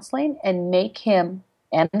to counseling and make him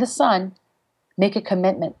and the son make a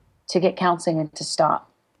commitment to get counseling and to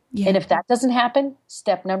stop. Yeah. And if that doesn't happen,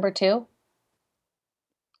 step number 2,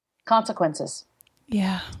 consequences.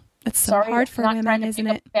 Yeah. It's so hard for women, isn't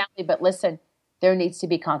it? Family, but listen, there needs to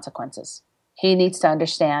be consequences. He needs to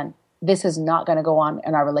understand this is not going to go on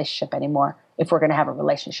in our relationship anymore if we're going to have a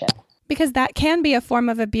relationship. Because that can be a form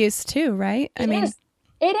of abuse too, right? It is.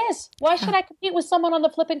 It is. Why should I compete with someone on the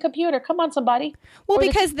flipping computer? Come on, somebody. Well,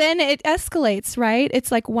 because then it escalates, right?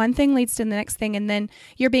 It's like one thing leads to the next thing, and then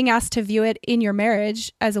you're being asked to view it in your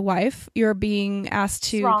marriage as a wife. You're being asked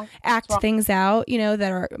to act things out,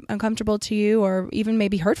 that are uncomfortable to you or even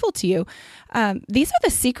maybe hurtful to you. These are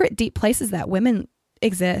the secret, deep places that women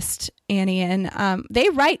exist, Annie, and they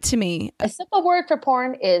write to me. A simple word for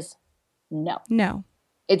porn is no. No.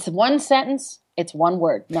 It's one sentence. It's one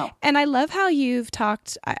word. No. And I love how you've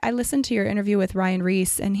talked. I listened to your interview with Ryan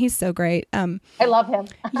Reese, and he's so great. I love him.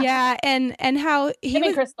 Yeah. And how he him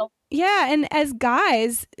and Crystal. Yeah. And as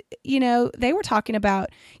guys, they were talking about,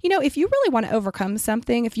 if you really want to overcome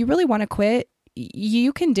something, if you really want to quit,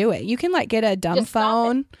 you can do it. You can get a dumb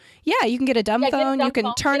phone. Yeah. You can get a dumb phone. You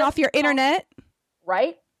can turn off your internet.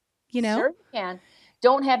 Right. Sure you can.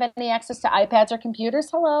 Don't have any access to iPads or computers.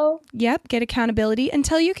 Hello. Yep. Get accountability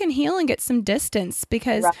until you can heal and get some distance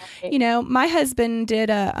because, my husband did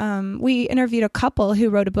we interviewed a couple who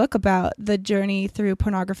wrote a book about the journey through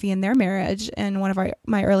pornography in their marriage in one of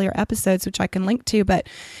my earlier episodes, which I can link to. But,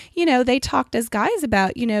 they talked as guys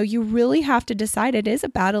about, you really have to decide it is a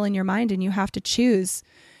battle in your mind and you have to choose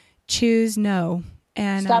no.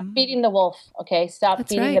 And stop feeding the wolf. Okay. Stop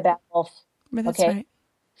feeding the bad wolf. That's right.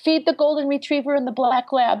 Feed the golden retriever and the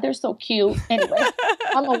black lab. They're so cute. Anyway,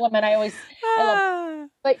 I'm a woman. I love.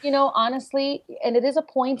 But honestly, and it is a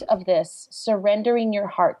point of this, surrendering your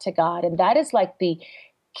heart to God. And that is like the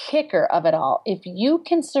kicker of it all. If you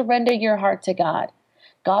can surrender your heart to God,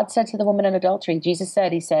 God said to the woman in adultery, Jesus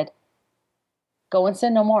said, he said, go and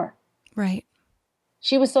sin no more. Right.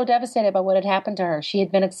 She was so devastated by what had happened to her. She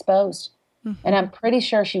had been exposed. Mm-hmm. And I'm pretty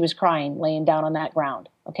sure she was crying, laying down on that ground.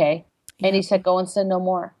 Okay. And he said, go and sin no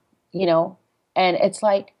more, and it's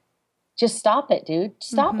like, just stop it, dude.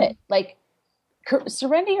 Stop it. Like,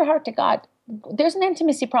 surrender your heart to God. There's an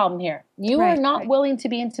intimacy problem here. You are not willing to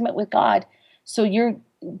be intimate with God. So you're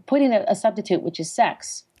putting a substitute, which is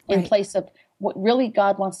sex, in place of what really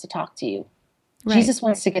God wants to talk to you. Right. Jesus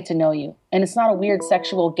wants to get to know you. And it's not a weird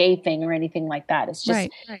sexual gay thing or anything like that. It's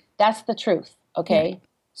just, that's the truth. Okay. Yeah.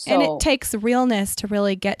 So, and it takes realness to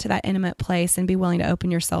really get to that intimate place and be willing to open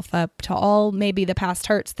yourself up to all maybe the past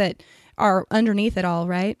hurts that are underneath it all,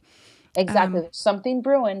 right? Exactly. There's something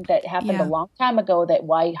brewing that happened a long time ago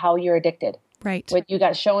how you're addicted. Right. When you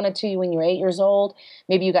got shown it to you when you were 8 years old,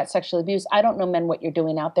 maybe you got sexually abused. I don't know, men, what you're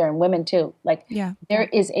doing out there, and women too. There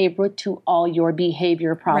is a root to all your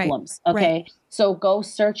behavior problems. Right. Okay. Right. So go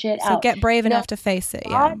search it out. So get brave enough to face it.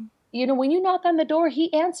 Yeah. When you knock on the door,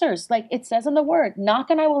 he answers. Like it says in the word, knock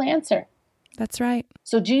and I will answer. That's right.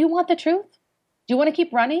 So do you want the truth? Do you want to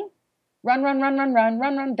keep running?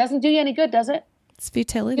 Run. Doesn't do you any good, does it? It's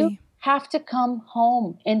futility. You have to come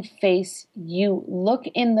home and face you. Look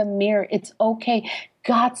in the mirror. It's okay.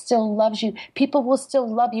 God still loves you. People will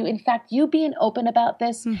still love you. In fact, you being open about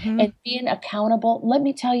this and being accountable, let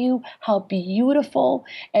me tell you how beautiful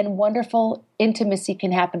and wonderful intimacy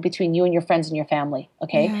can happen between you and your friends and your family.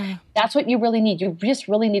 Okay. Yeah. That's what you really need. You just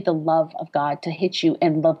really need the love of God to hit you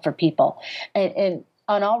and love for people. And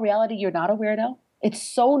on all reality, you're not a weirdo. It's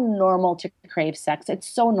so normal to crave sex. It's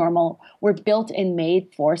so normal. We're built and made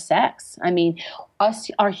for sex. I mean,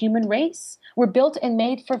 our human race, we're built and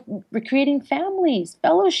made for creating families,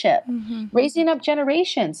 fellowship, raising up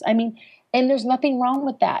generations. I mean, and there's nothing wrong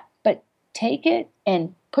with that. But take it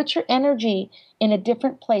and put your energy in a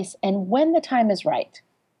different place. And when the time is right,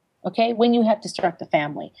 okay, when you have to start a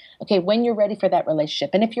family, okay, when you're ready for that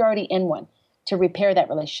relationship, and if you're already in one, to repair that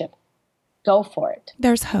relationship, go for it.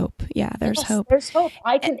 There's hope. Yeah, there's hope. There's hope. If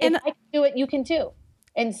I can do it, you can too.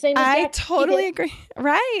 And same as I totally agree.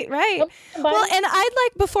 Right. Well, and I'd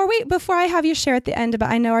like before I have you share at the end, but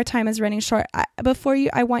I know our time is running short.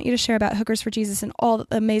 I want you to share about Hookers for Jesus and all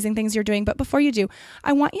the amazing things you're doing. But before you do,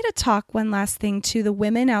 I want you to talk one last thing to the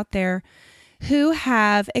women out there who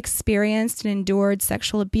have experienced and endured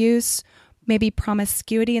sexual abuse, maybe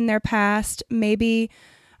promiscuity in their past, maybe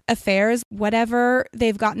affairs, whatever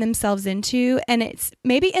they've gotten themselves into, and it's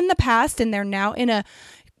maybe in the past and they're now in a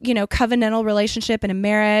covenantal relationship, in a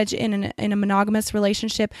marriage, in a monogamous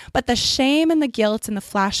relationship, but the shame and the guilt and the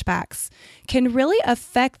flashbacks can really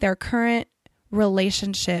affect their current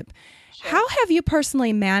relationship. Sure. How have you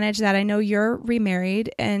personally managed that? I know you're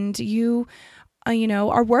remarried and you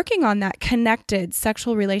are working on that connected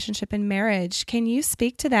sexual relationship in marriage. Can you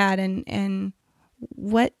speak to that and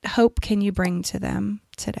what hope can you bring to them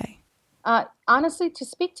today? Honestly, to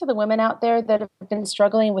speak to the women out there that have been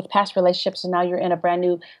struggling with past relationships and now you're in a brand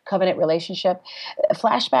new covenant relationship,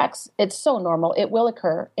 flashbacks, it's so normal. It will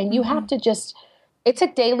occur. And you have to it's a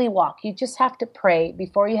daily walk. You just have to pray.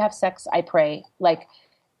 Before you have sex, I pray.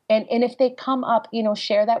 And if they come up,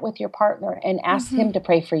 share that with your partner and ask him to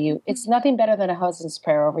pray for you. It's nothing better than a husband's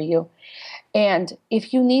prayer over you. And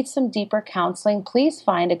if you need some deeper counseling, please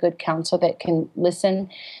find a good counselor that can listen.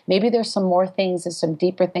 Maybe there's some more things and some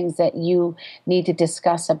deeper things that you need to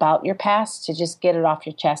discuss about your past to just get it off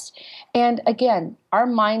your chest. And again, our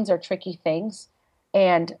minds are tricky things.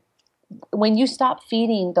 And when you stop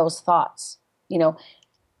feeding those thoughts,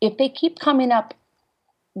 if they keep coming up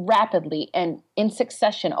rapidly and in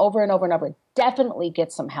succession over and over and over, definitely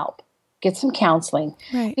get some help. Get some counseling.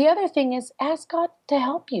 Right. The other thing is ask God to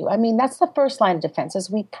help you. I mean, that's the first line of defense is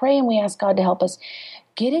we pray and we ask God to help us.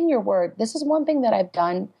 Get in your word. This is one thing that I've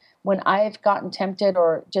done when I've gotten tempted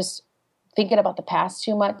or just thinking about the past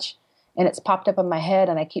too much and it's popped up in my head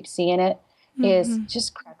and I keep seeing it, is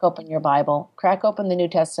just crack open your Bible, crack open the New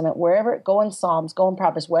Testament, wherever, go in Psalms, go in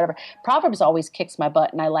Proverbs, whatever. Proverbs always kicks my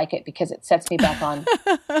butt and I like it because it sets me back on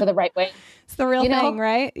to the right way. It's the real thing,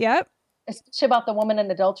 right? Yep. Especially about the woman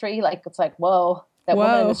in adultery. It's like, whoa, that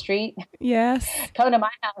woman in the street. Yes. Come to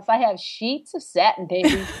my house. I have sheets of satin,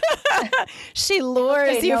 baby. She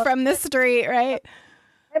lures you from the street, right?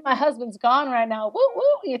 And my husband's gone right now. Woo, woo.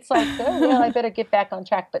 It's like, oh, well, I better get back on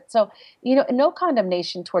track. But so, no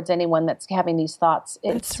condemnation towards anyone that's having these thoughts.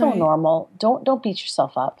 It's That's so right. normal. Don't beat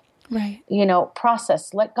yourself up. Right.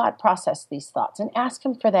 Let God process these thoughts and ask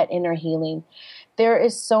him for that inner healing. There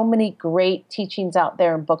is so many great teachings out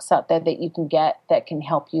there and books out there that you can get that can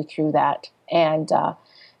help you through that, and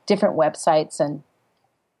different websites. And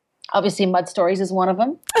obviously Mud Stories is one of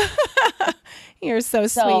them. You're so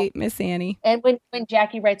sweet, Miss Annie. And when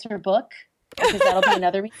Jackie writes her book, because that'll be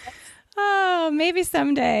another reason. Oh, maybe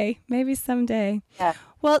someday. Maybe someday. Yeah.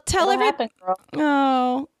 Well, tell It'll everyone. happen, girl.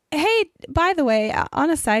 Oh, hey, by the way, on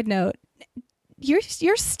a side note,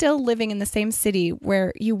 you're still living in the same city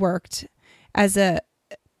where you worked as a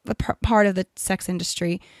part of the sex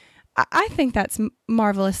industry. I think that's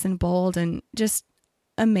marvelous and bold and just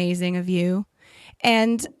amazing of you.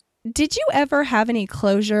 And did you ever have any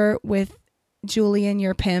closure with Julian,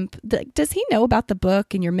 your pimp? Does he know about the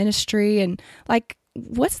book and your ministry? And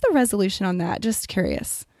what's the resolution on that? Just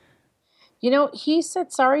curious. He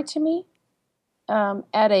said sorry to me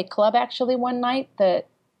at a club actually one night. That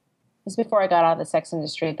was before I got out of the sex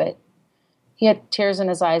industry, but he had tears in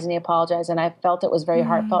his eyes and he apologized, and I felt it was very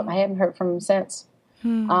heartfelt, and I haven't heard from him since.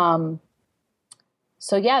 So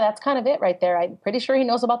yeah, that's kind of it right there. I'm pretty sure he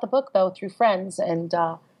knows about the book though through friends, and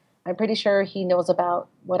I'm pretty sure he knows about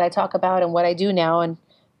what I talk about and what I do now, and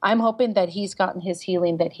I'm hoping that he's gotten his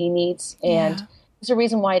healing that he needs. And there's a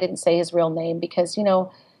reason why I didn't say his real name, because I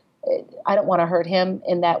don't want to hurt him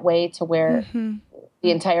in that way to where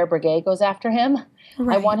the entire brigade goes after him.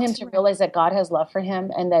 Right. I want him to realize that God has love for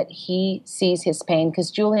him and that he sees his pain, because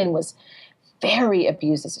Julian was very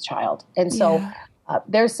abused as a child. And so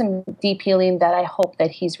there's some deep healing that I hope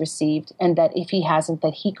that he's received, and that if he hasn't,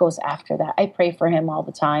 that he goes after that. I pray for him all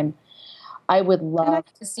the time. I would love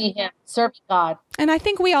to see him serve God. And I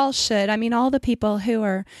think we all should. I mean, all the people who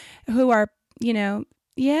are,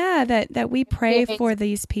 that we pray for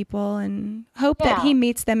these people and hope that he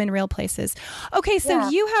meets them in real places. Okay, so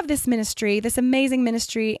you have this ministry, this amazing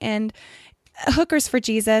ministry, and Hookers for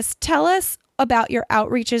Jesus. Tell us about your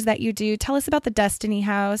outreaches that you do. Tell us about the Destiny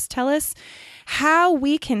House. Tell us how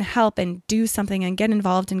we can help and do something and get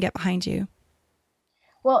involved and get behind you.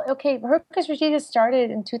 Well, okay, Hookers for Jesus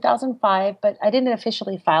started in 2005, but I didn't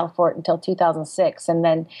officially file for it until 2006, and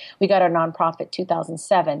then we got our nonprofit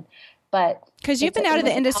 2007. But because you've been out of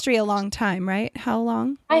the industry a long time, right? How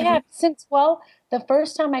long? I have since, the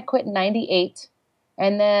first time I quit in 98,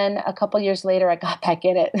 and then a couple years later I got back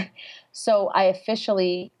in it. So I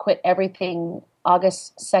officially quit everything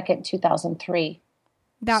August 2nd, 2003.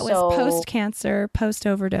 That was post-cancer,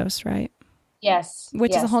 post-overdose, right? Yes.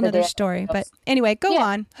 Which is a whole other story. But anyway, go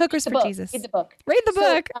on. Hookers for Jesus. Read the book. Read the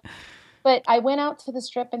book. But I went out to the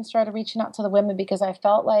Strip and started reaching out to the women because I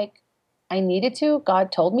felt like I needed to.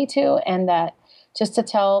 God told me to. And that just to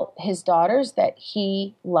tell his daughters that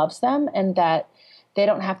he loves them and that they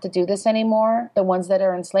don't have to do this anymore. The ones that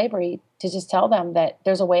are in slavery, to just tell them that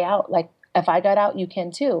there's a way out. Like, if I got out, you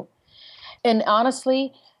can too. And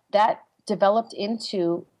honestly, that developed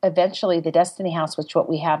into eventually the Destiny House, which what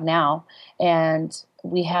we have now. And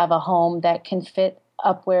we have a home that can fit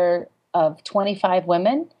upward of 25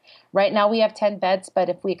 women. Right now we have 10 beds, but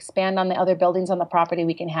if we expand on the other buildings on the property,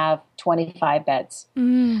 we can have 25 beds.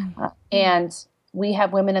 And we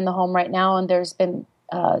have women in the home right now, and there's been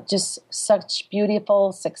just such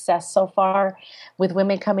beautiful success so far with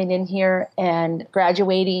women coming in here and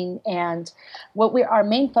graduating. And our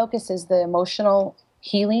main focus is the emotional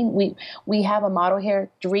healing. We have a motto here: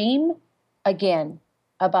 dream again.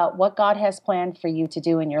 about what God has planned for you to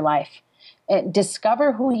do in your life. And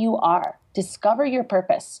discover who you are, discover your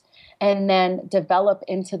purpose, and then develop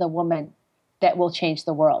into the woman that will change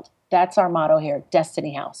the world. That's our motto here,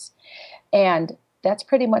 Destiny House. And that's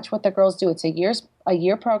pretty much what the girls do. It's a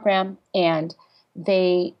year program, and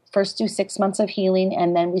they first do 6 months of healing,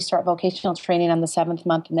 and then we start vocational training on the 7th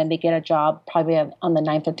month, and then they get a job probably on the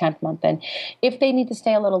 9th or 10th month. And if they need to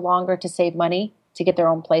stay a little longer to save money to get their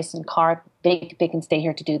own place and car, they can stay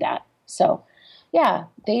here to do that. So, yeah,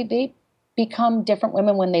 they become different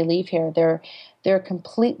women when they leave here. They're a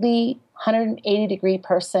completely 180-degree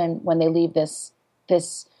person when they leave this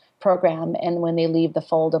program and when they leave the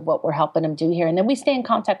fold of what we're helping them do here. And then we stay in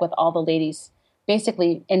contact with all the ladies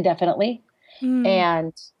basically indefinitely.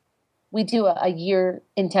 And we do a year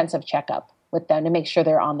intensive checkup with them to make sure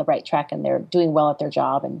they're on the right track and they're doing well at their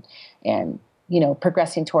job and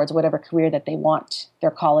progressing towards whatever career that they want,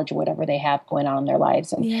 their college or whatever they have going on in their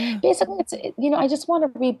lives. And basically it's, I just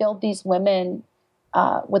want to rebuild these women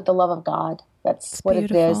with the love of God. That's what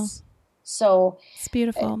it is. So it's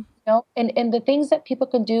beautiful. And the things that people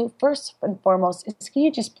can do first and foremost is, can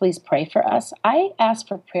you just please pray for us? I ask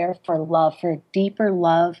for prayer for love, for deeper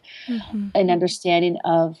love and understanding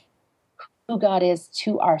of who God is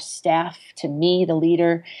to our staff, to me, the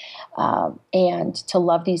leader, and to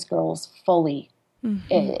love these girls fully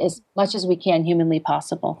as much as we can humanly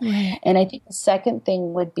possible. Right. And I think the second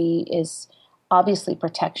thing would be is obviously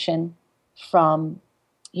protection from,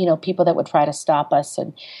 people that would try to stop us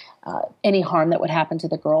and any harm that would happen to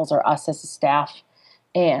the girls or us as a staff.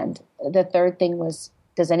 And the third thing was,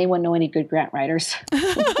 does anyone know any good grant writers?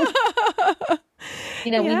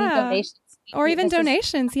 We need donations. Or even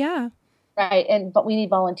donations, Right. But we need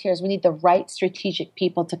volunteers. We need the right strategic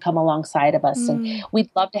people to come alongside of us. And we'd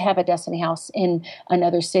love to have a Destiny House in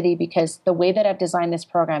another city, because the way that I've designed this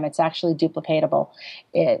program, it's actually duplicatable.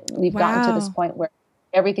 We've gotten to this point where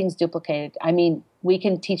everything's duplicated. I mean, we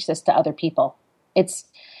can teach this to other people.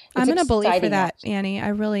 I'm going to believe for that, Annie. I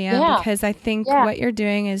really am, because I think what you're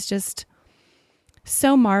doing is just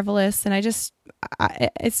so marvelous. And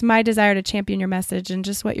it's my desire to champion your message and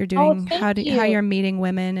just what you're doing, how you're meeting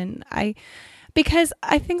women. And because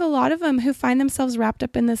I think a lot of them who find themselves wrapped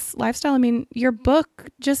up in this lifestyle, I mean, your book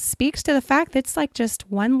just speaks to the fact that it's like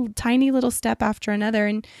just one tiny little step after another.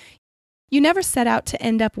 And you never set out to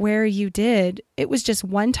end up where you did. It was just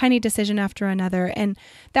one tiny decision after another. And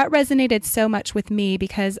that resonated so much with me,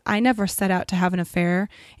 because I never set out to have an affair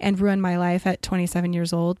and ruin my life at 27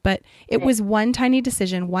 years old. But it was one tiny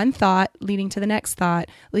decision, one thought leading to the next thought,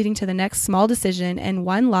 leading to the next small decision, and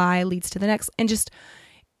one lie leads to the next. And just,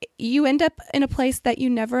 you end up in a place that you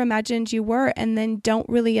never imagined you were, and then don't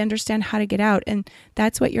really understand how to get out. And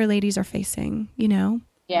that's what your ladies are facing,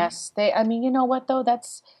 Yes. You know what though?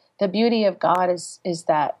 That's the beauty of God is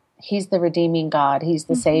that He's the redeeming God. He's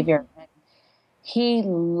the Savior. He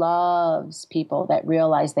loves people that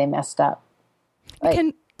realize they messed up.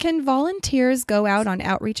 Can volunteers go out on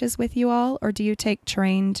outreaches with you all, or do you take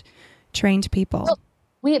trained people?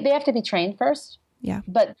 Well, they have to be trained first. Yeah.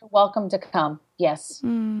 But they're welcome to come. Yes.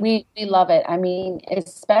 We love it. I mean,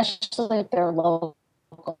 especially if they're local.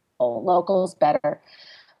 Local's better.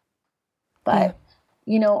 But,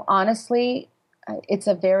 honestly, it's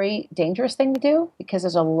a very dangerous thing to do, because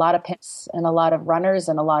there's a lot of pimps and a lot of runners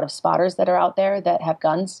and a lot of spotters that are out there that have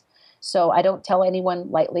guns. So I don't tell anyone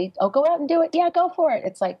lightly, go out and do it. Yeah, go for it.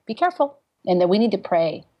 It's like, be careful. And then we need to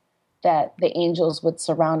pray that the angels would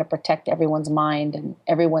surround and protect everyone's mind and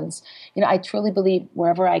everyone's, I truly believe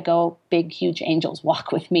wherever I go, big, huge angels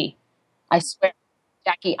walk with me. I swear,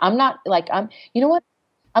 Jackie, you know what?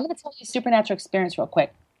 I'm going to tell you a supernatural experience real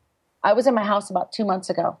quick. I was in my house about 2 months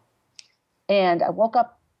ago. And I woke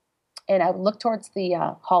up and I looked towards the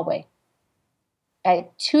hallway. I had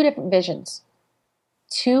 2 different visions,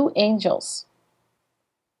 2 angels.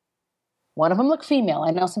 One of them looked female.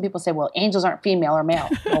 I know some people say, well, angels aren't female or male.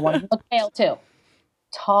 Well, one of them looked male too.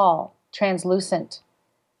 Tall, translucent.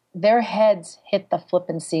 Their heads hit the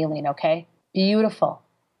flipping ceiling, okay? Beautiful.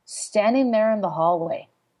 Standing there in the hallway,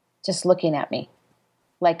 just looking at me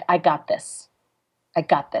like, I got this. I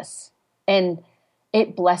got this. And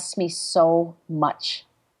it blessed me so much.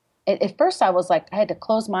 At first I was like, I had to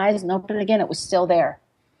close my eyes and open it again. It was still there.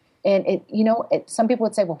 And some people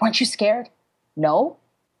would say, well, weren't you scared? No.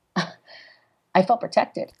 I felt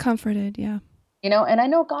protected. Comforted, yeah. And I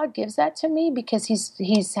know God gives that to me because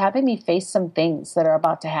he's having me face some things that are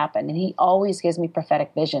about to happen. And he always gives me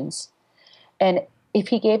prophetic visions. And if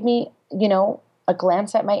he gave me, a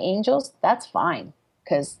glance at my angels, that's fine,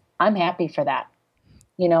 because I'm happy for that,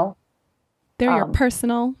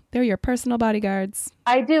 They're your personal bodyguards.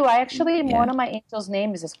 I do. One of my angels'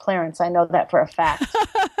 names is Clarence. I know that for a fact.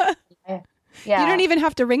 Yeah. You don't even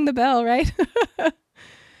have to ring the bell, right?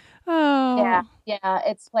 Oh. Yeah.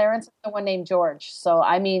 It's Clarence and the one named George. So,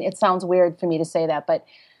 I mean, it sounds weird for me to say that, but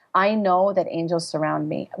I know that angels surround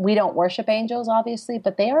me. We don't worship angels, obviously,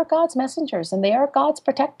 but they are God's messengers and they are God's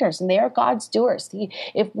protectors and they are God's doers.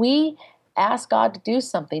 If we ask God to do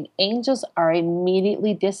something, angels are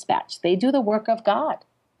immediately dispatched. They do the work of God.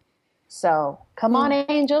 So come on,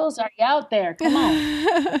 angels, are you out there? Come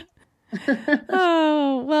on.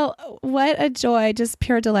 Oh, well, what a joy, just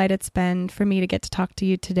pure delight it's been for me to get to talk to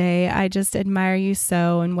you today. I just admire you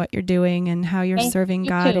so and what you're doing and how you're serving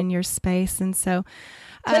God in your space. And so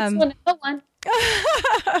one.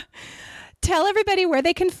 Tell everybody where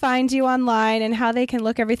they can find you online and how they can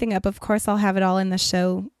look everything up. Of course, I'll have it all in the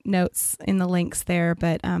show notes in the links there,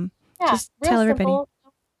 but just tell everybody. Simple.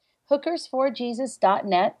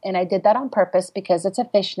 Hookersforjesus.net, and I did that on purpose because it's a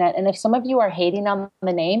fishnet. And if some of you are hating on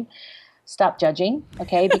the name, stop judging,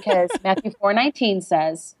 okay? Because Matthew 4:19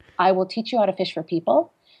 says, I will teach you how to fish for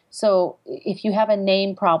people. So if you have a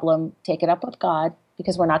name problem, take it up with God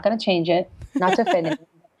because we're not going to change it, not to offend anyone.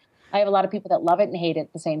 I have a lot of people that love it and hate it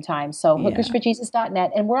at the same time. So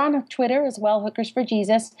hookersforjesus.net. And we're on Twitter as well, Hookers for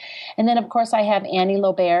Jesus. And then, of course, I have Annie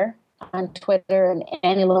Lobert on Twitter and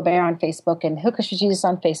Annie Lobert on Facebook and Hookers for Jesus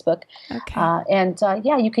on Facebook.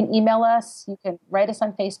 Okay. You can email us. You can write us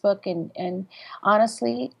on Facebook. And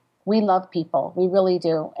honestly, we love people. We really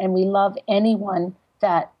do. And we love anyone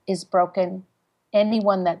that is broken,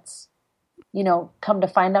 anyone that's, come to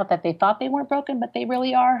find out that they thought they weren't broken, but they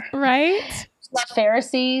really are. Right. We love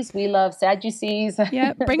Pharisees. We love Sadducees.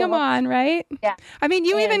 Yeah, bring them on, right? Yeah. I mean,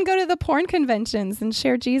 you even go to the porn conventions and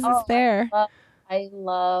share Jesus there. I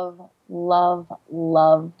love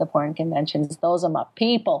the porn conventions. Those are my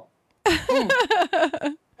people.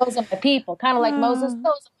 Those are my people. Kind of like Moses. Those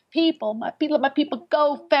are my people. My people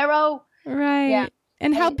go, Pharaoh. Right. Yeah.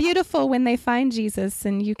 And how beautiful when they find Jesus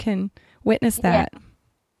and you can witness that.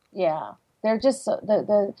 Yeah. They're just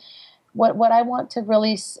what I want to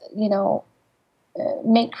really,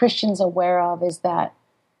 make Christians aware of is that,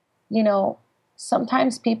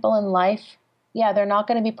 sometimes people in life, they're not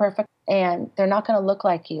going to be perfect and they're not going to look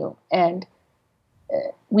like you. And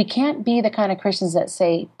we can't be the kind of Christians that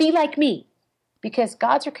say, be like me, because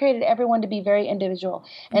God's created everyone to be very individual.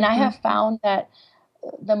 And I have found that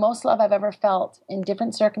the most love I've ever felt in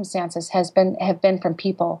different circumstances have been from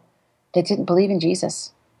people that didn't believe in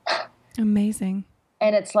Jesus. Amazing.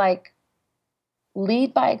 And it's like,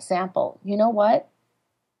 lead by example. You know what?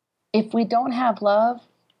 If we don't have love,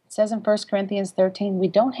 it says in 1 Corinthians 13, we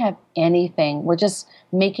don't have anything. We're just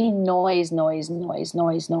making noise. I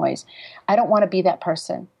don't want to be that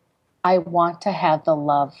person. I want to have the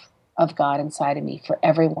love of God inside of me for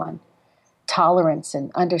everyone. Tolerance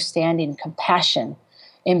and understanding, compassion,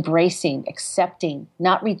 embracing, accepting,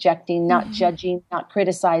 not rejecting, not judging, not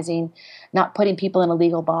criticizing, not putting people in a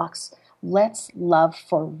legal box. Let's love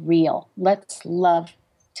for real. Let's love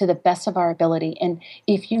to the best of our ability. And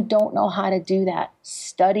if you don't know how to do that,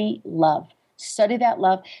 study love. Study that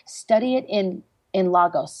love. Study it in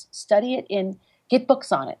Logos. Get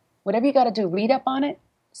books on it. Whatever you got to do, read up on it,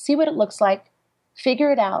 see what it looks like,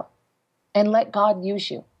 figure it out, and let God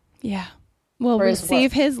use you. Yeah. Well,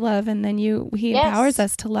 receive his love, and then he empowers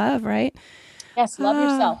us to love, right? Yes, love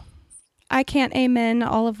yourself. I can't amen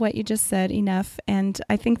all of what you just said enough. And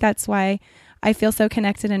I think that's why I feel so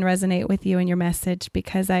connected and resonate with you and your message,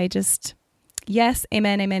 because yes,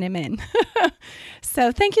 amen, amen, amen.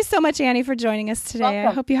 So thank you so much, Annie, for joining us today. Welcome.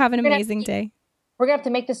 I hope you have an amazing day. We're going to have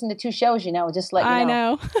to make this into 2 shows, just let you know. I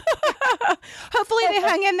know. Hopefully they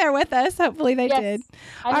hung in there with us. Hopefully they did.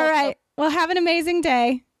 All right. So. Well, have an amazing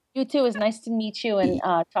day. You too. It was nice to meet you and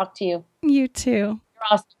talk to you. You too. You're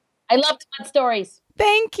awesome. I love God stories.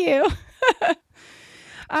 Thank you.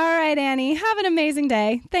 All right, Annie. Have an amazing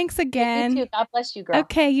day. Thanks again. You too. God bless you, girl.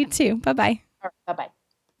 Okay, you too. Bye-bye. All right, bye-bye.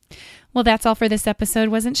 Well, that's all for this episode.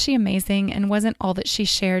 Wasn't she amazing? And wasn't all that she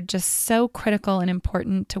shared just so critical and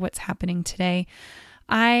important to what's happening today?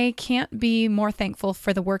 I can't be more thankful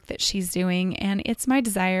for the work that she's doing, and it's my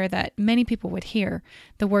desire that many people would hear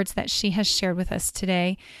the words that she has shared with us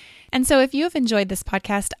today. And so if you have enjoyed this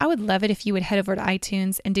podcast, I would love it if you would head over to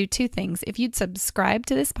iTunes and do two things. If you'd subscribe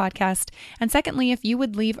to this podcast, and secondly, if you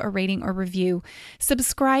would leave a rating or review.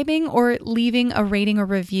 Subscribing or leaving a rating or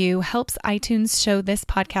review helps iTunes show this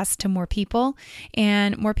podcast to more people,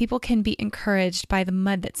 and more people can be encouraged by the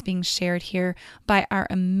mud that's being shared here by our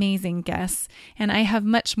amazing guests. And I have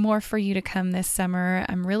much more for you to come this summer.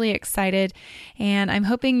 I'm really excited, and I'm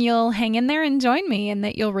hoping you'll hang in there and join me, and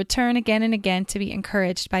that you'll return again and again to be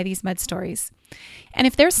encouraged by these mud stories. And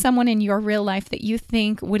if there's someone in your real life that you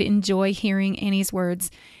think would enjoy hearing Annie's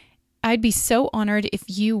words, I'd be so honored if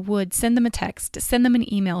you would send them a text, send them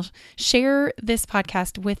an email, share this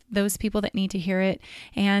podcast with those people that need to hear it.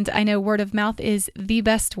 And I know word of mouth is the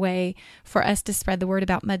best way for us to spread the word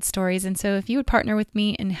about mud stories. And so if you would partner with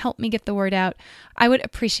me and help me get the word out, I would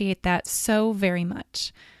appreciate that so very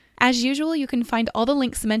much. As usual, you can find all the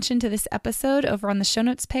links mentioned to this episode over on the show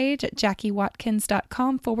notes page at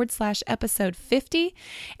JackieWatkins.com/episode 50.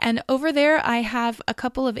 And over there, I have a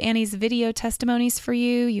couple of Annie's video testimonies for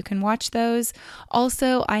you. You can watch those.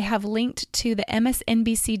 Also, I have linked to the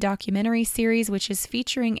MSNBC documentary series, which is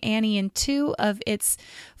featuring Annie in 2 of its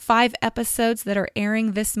 5 episodes that are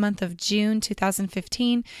airing this month of June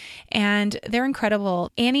 2015. And they're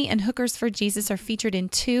incredible. Annie and Hookers for Jesus are featured in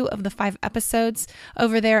 2 of the 5 episodes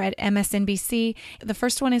over there at MSNBC. The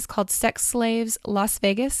first one is called Sex Slaves Las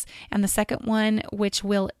Vegas, and the second one, which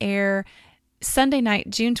will air Sunday night,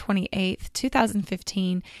 June 28th,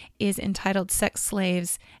 2015, is entitled Sex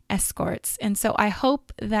Slaves Escorts. And so I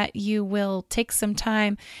hope that you will take some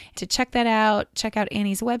time to check that out, check out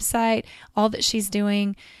Annie's website, all that she's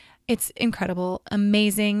doing. It's incredible,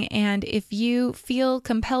 amazing, and if you feel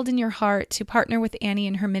compelled in your heart to partner with Annie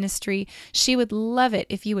in her ministry, she would love it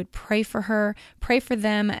if you would pray for her, pray for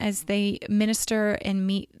them as they minister and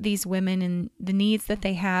meet these women and the needs that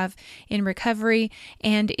they have in recovery.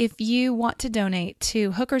 And if you want to donate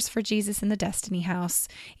to Hookers for Jesus and the Destiny House,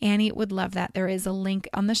 Annie would love that. There is a link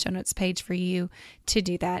on the show notes page for you to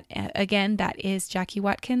do that. Again, that is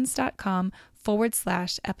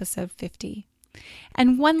JackieWatkins.com/episode 50.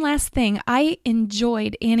 And one last thing, I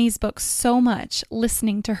enjoyed Annie's book so much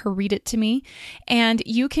listening to her read it to me, and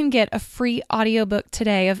you can get a free audiobook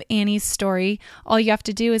today of Annie's story. All you have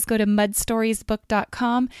to do is go to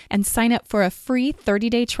mudstoriesbook.com and sign up for a free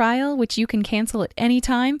 30-day trial, which you can cancel at any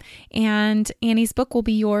time, and Annie's book will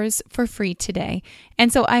be yours for free today.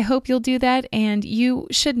 And so I hope you'll do that, and you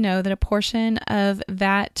should know that a portion of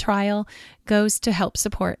that trial goes to help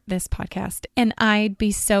support this podcast, and I'd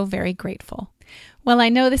be so very grateful. Well, I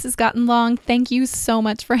know this has gotten long. Thank you so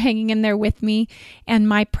much for hanging in there with me. And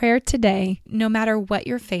my prayer today, no matter what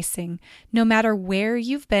you're facing, no matter where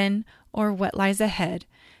you've been or what lies ahead,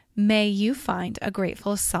 may you find a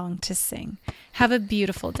grateful song to sing. Have a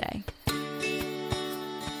beautiful day.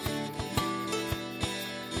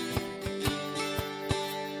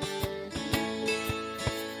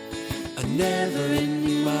 A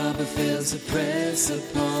never-ending mob of fails to press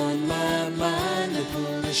upon my mind. I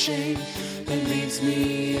pull the shade that leaves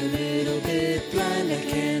me a little bit blind. I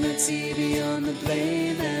cannot see beyond the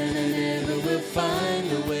blame, and I never will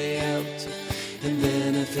find a way out. And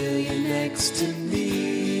then I feel you next to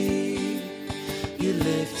me. You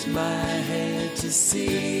lift my head to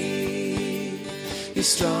see. Your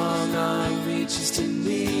strong arm reaches to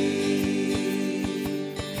me.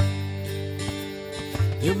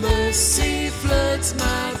 Your mercy floods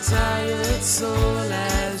my tired soul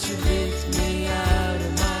as you lift me out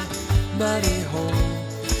of my muddy hole.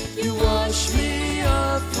 You wash me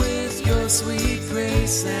off with your sweet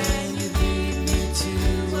grace, and you lead me to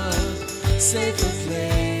a safer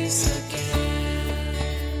place again.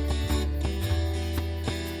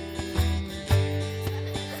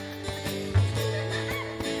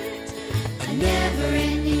 A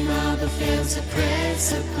never-ending marble fails to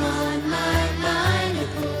press upon my mind. I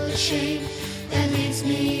pull a shade that leaves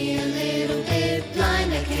me a little bit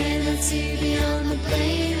blind. I cannot see beyond the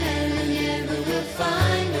blame, and I never will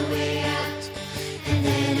find a way out. And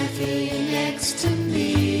then I feel you next to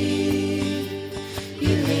me.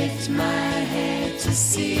 You lift my head to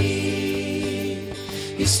see.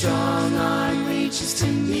 Your strong arm reaches to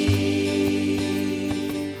me.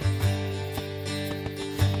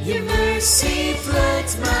 Your mercy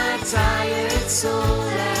floods my tired soul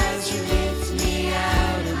as you lift me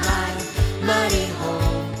out of my muddy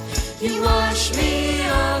hole. You wash me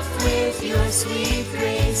off with your sweet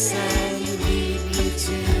grace, and you lead me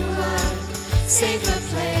to a safer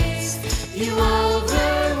place. You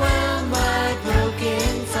overwhelm my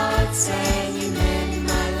broken thoughts, and you mend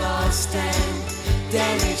my lost and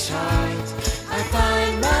damaged heart. I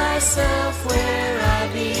find myself where I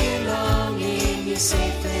belong, in your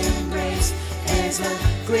safe embrace.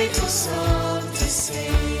 grateful song to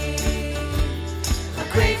sing,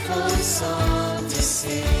 a grateful song to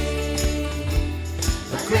sing,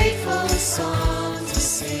 a grateful song.